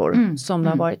känslor, som det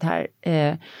har varit här,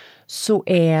 så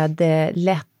är det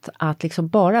lätt att liksom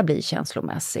bara bli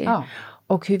känslomässig. Ja.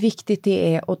 Och hur viktigt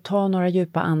det är att ta några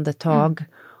djupa andetag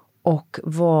och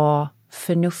vara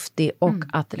förnuftig och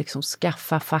att liksom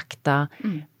skaffa fakta,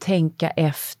 tänka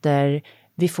efter,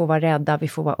 vi får vara rädda, vi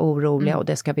får vara oroliga och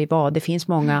det ska vi vara. Det finns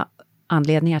många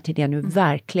anledningar till det nu,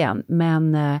 verkligen.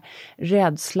 Men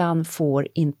rädslan får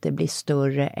inte bli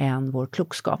större än vår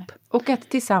klokskap. Och att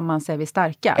tillsammans är vi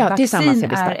starka. Ja,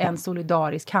 vaccin är en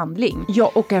solidarisk handling.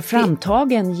 Ja, och är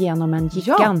framtagen genom en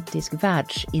gigantisk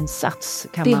världsinsats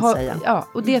kan man säga. Ja,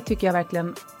 och det tycker jag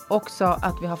verkligen också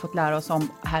att vi har fått lära oss om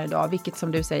här idag. Vilket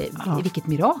som du säger, vilket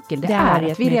mirakel det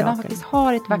är. Att vi redan faktiskt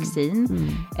har ett vaccin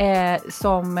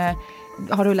som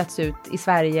har rullats ut i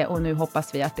Sverige och nu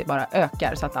hoppas vi att det bara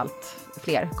ökar så att allt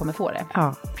fler kommer få det.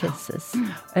 Ja, precis.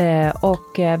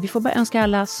 Och vi får bara önska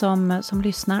alla som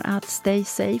lyssnar att stay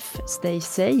safe, stay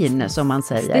sane som man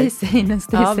säger. Stay sane and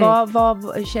stay safe.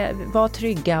 Var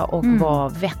trygga och var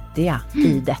vettiga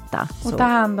i detta. Och ta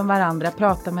hand om varandra,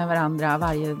 prata med varandra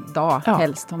varje dag,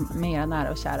 helst med era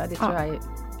nära och kära. Det tror jag är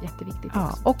jätteviktigt.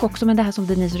 Ja, och också med det här som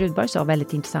Denise Rudberg sa,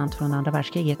 väldigt intressant från andra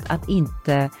världskriget, att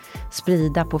inte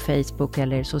sprida på Facebook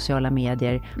eller sociala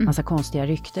medier massa konstiga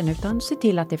rykten, utan se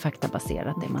till att det är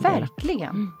faktabaserat det man delar.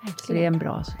 Verkligen. Så det är en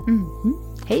bra.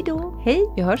 Hej då. Hej,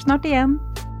 vi hörs snart igen.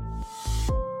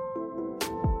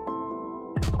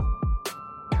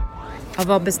 Ja,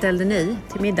 vad beställde ni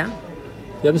till middag?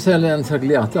 Jag beställde en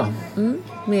tagliata.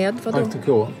 Med vadå?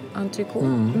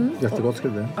 Entrecote. Jättegott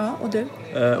skulle det bli. Ja, och du?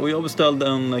 Och jag beställde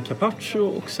en carpaccio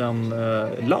och sen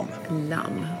lamm.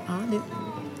 Lamm, ja.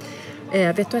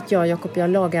 Vet du att jag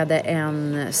lagade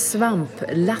en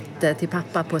svamplatte till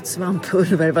pappa på ett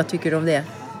svamppulver. Vad tycker du om det?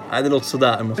 Nej, det låter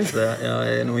sådär, måste jag säga.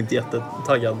 Jag är nog inte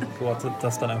jättetaggad på att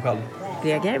testa den själv.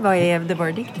 Greger, vad är the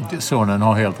verdict? Sonen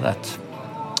har helt rätt.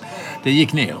 Det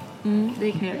gick ner. Det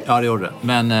gick ner. Ja, det gjorde det.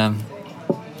 Men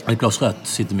ett glas rött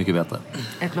sitter mycket bättre.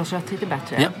 Ett glas rött sitter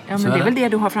bättre? Ja, men det är väl det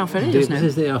du har framför dig just nu? Det är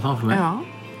precis det jag har framför mig. Ja.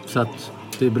 Så att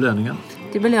det är belöningen.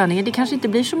 Det är belöningen. Det kanske inte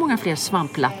blir så många fler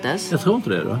svamplattes. Jag tror inte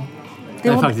det då.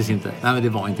 Nej, faktiskt inte. Nej, men det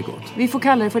var inte gott. Vi får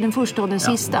kalla det för den första och den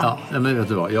sista. Ja, men vet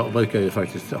du vad? Jag brukar ju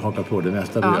faktiskt haka på det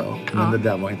mesta vi gör. Men det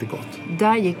där var inte gott.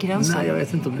 Där gick gränsen. Nej, jag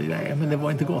vet inte om det är. Men det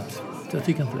var inte gott. Så jag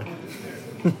tycker inte det.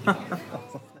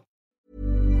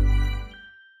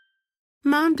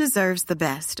 Mom deserves the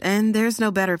best, and there's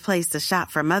no better place to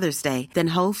shop for Mother's Day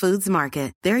than Whole Foods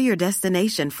Market. They're your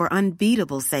destination for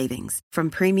unbeatable savings, from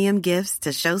premium gifts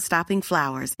to show-stopping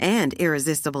flowers and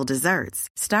irresistible desserts.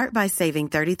 Start by saving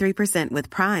 33% with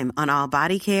Prime on all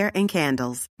body care and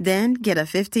candles. Then get a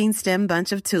 15-stem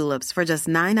bunch of tulips for just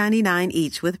 $9.99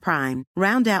 each with Prime.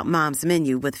 Round out Mom's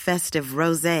menu with festive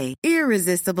rosé,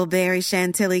 irresistible berry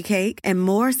chantilly cake, and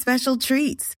more special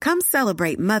treats. Come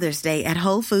celebrate Mother's Day at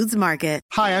Whole Foods Market.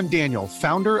 Hi, I'm Daniel,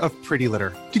 founder of Pretty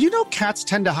Litter. Did you know cats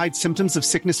tend to hide symptoms of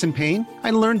sickness and pain?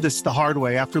 I learned this the hard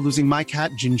way after losing my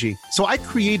cat, Gingy. So I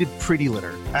created Pretty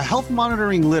Litter, a health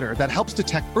monitoring litter that helps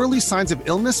detect early signs of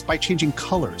illness by changing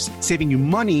colors, saving you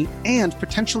money and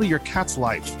potentially your cat's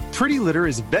life. Pretty Litter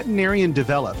is veterinarian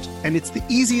developed, and it's the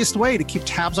easiest way to keep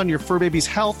tabs on your fur baby's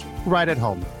health right at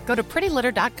home. Go to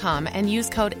prettylitter.com and use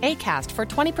code ACAST for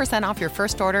 20% off your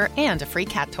first order and a free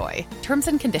cat toy. Terms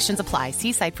and conditions apply.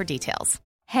 See site for details.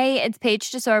 Hey, it's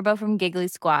Paige DeSorbo from Giggly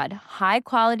Squad. High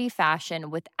quality fashion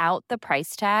without the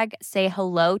price tag. Say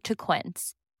hello to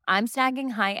Quince. I'm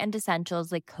snagging high-end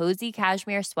essentials like cozy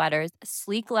cashmere sweaters,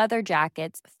 sleek leather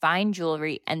jackets, fine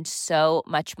jewelry, and so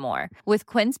much more. With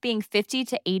Quince being 50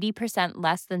 to 80%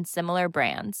 less than similar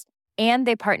brands. And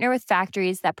they partner with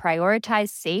factories that prioritize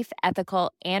safe,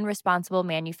 ethical, and responsible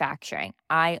manufacturing.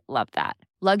 I love that.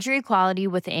 Luxury quality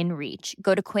within reach.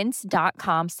 Go to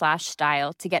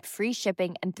quince.com/style to get free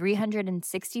shipping and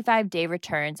 365-day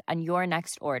returns on your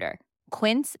next order.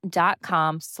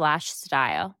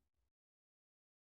 Quince.com/style.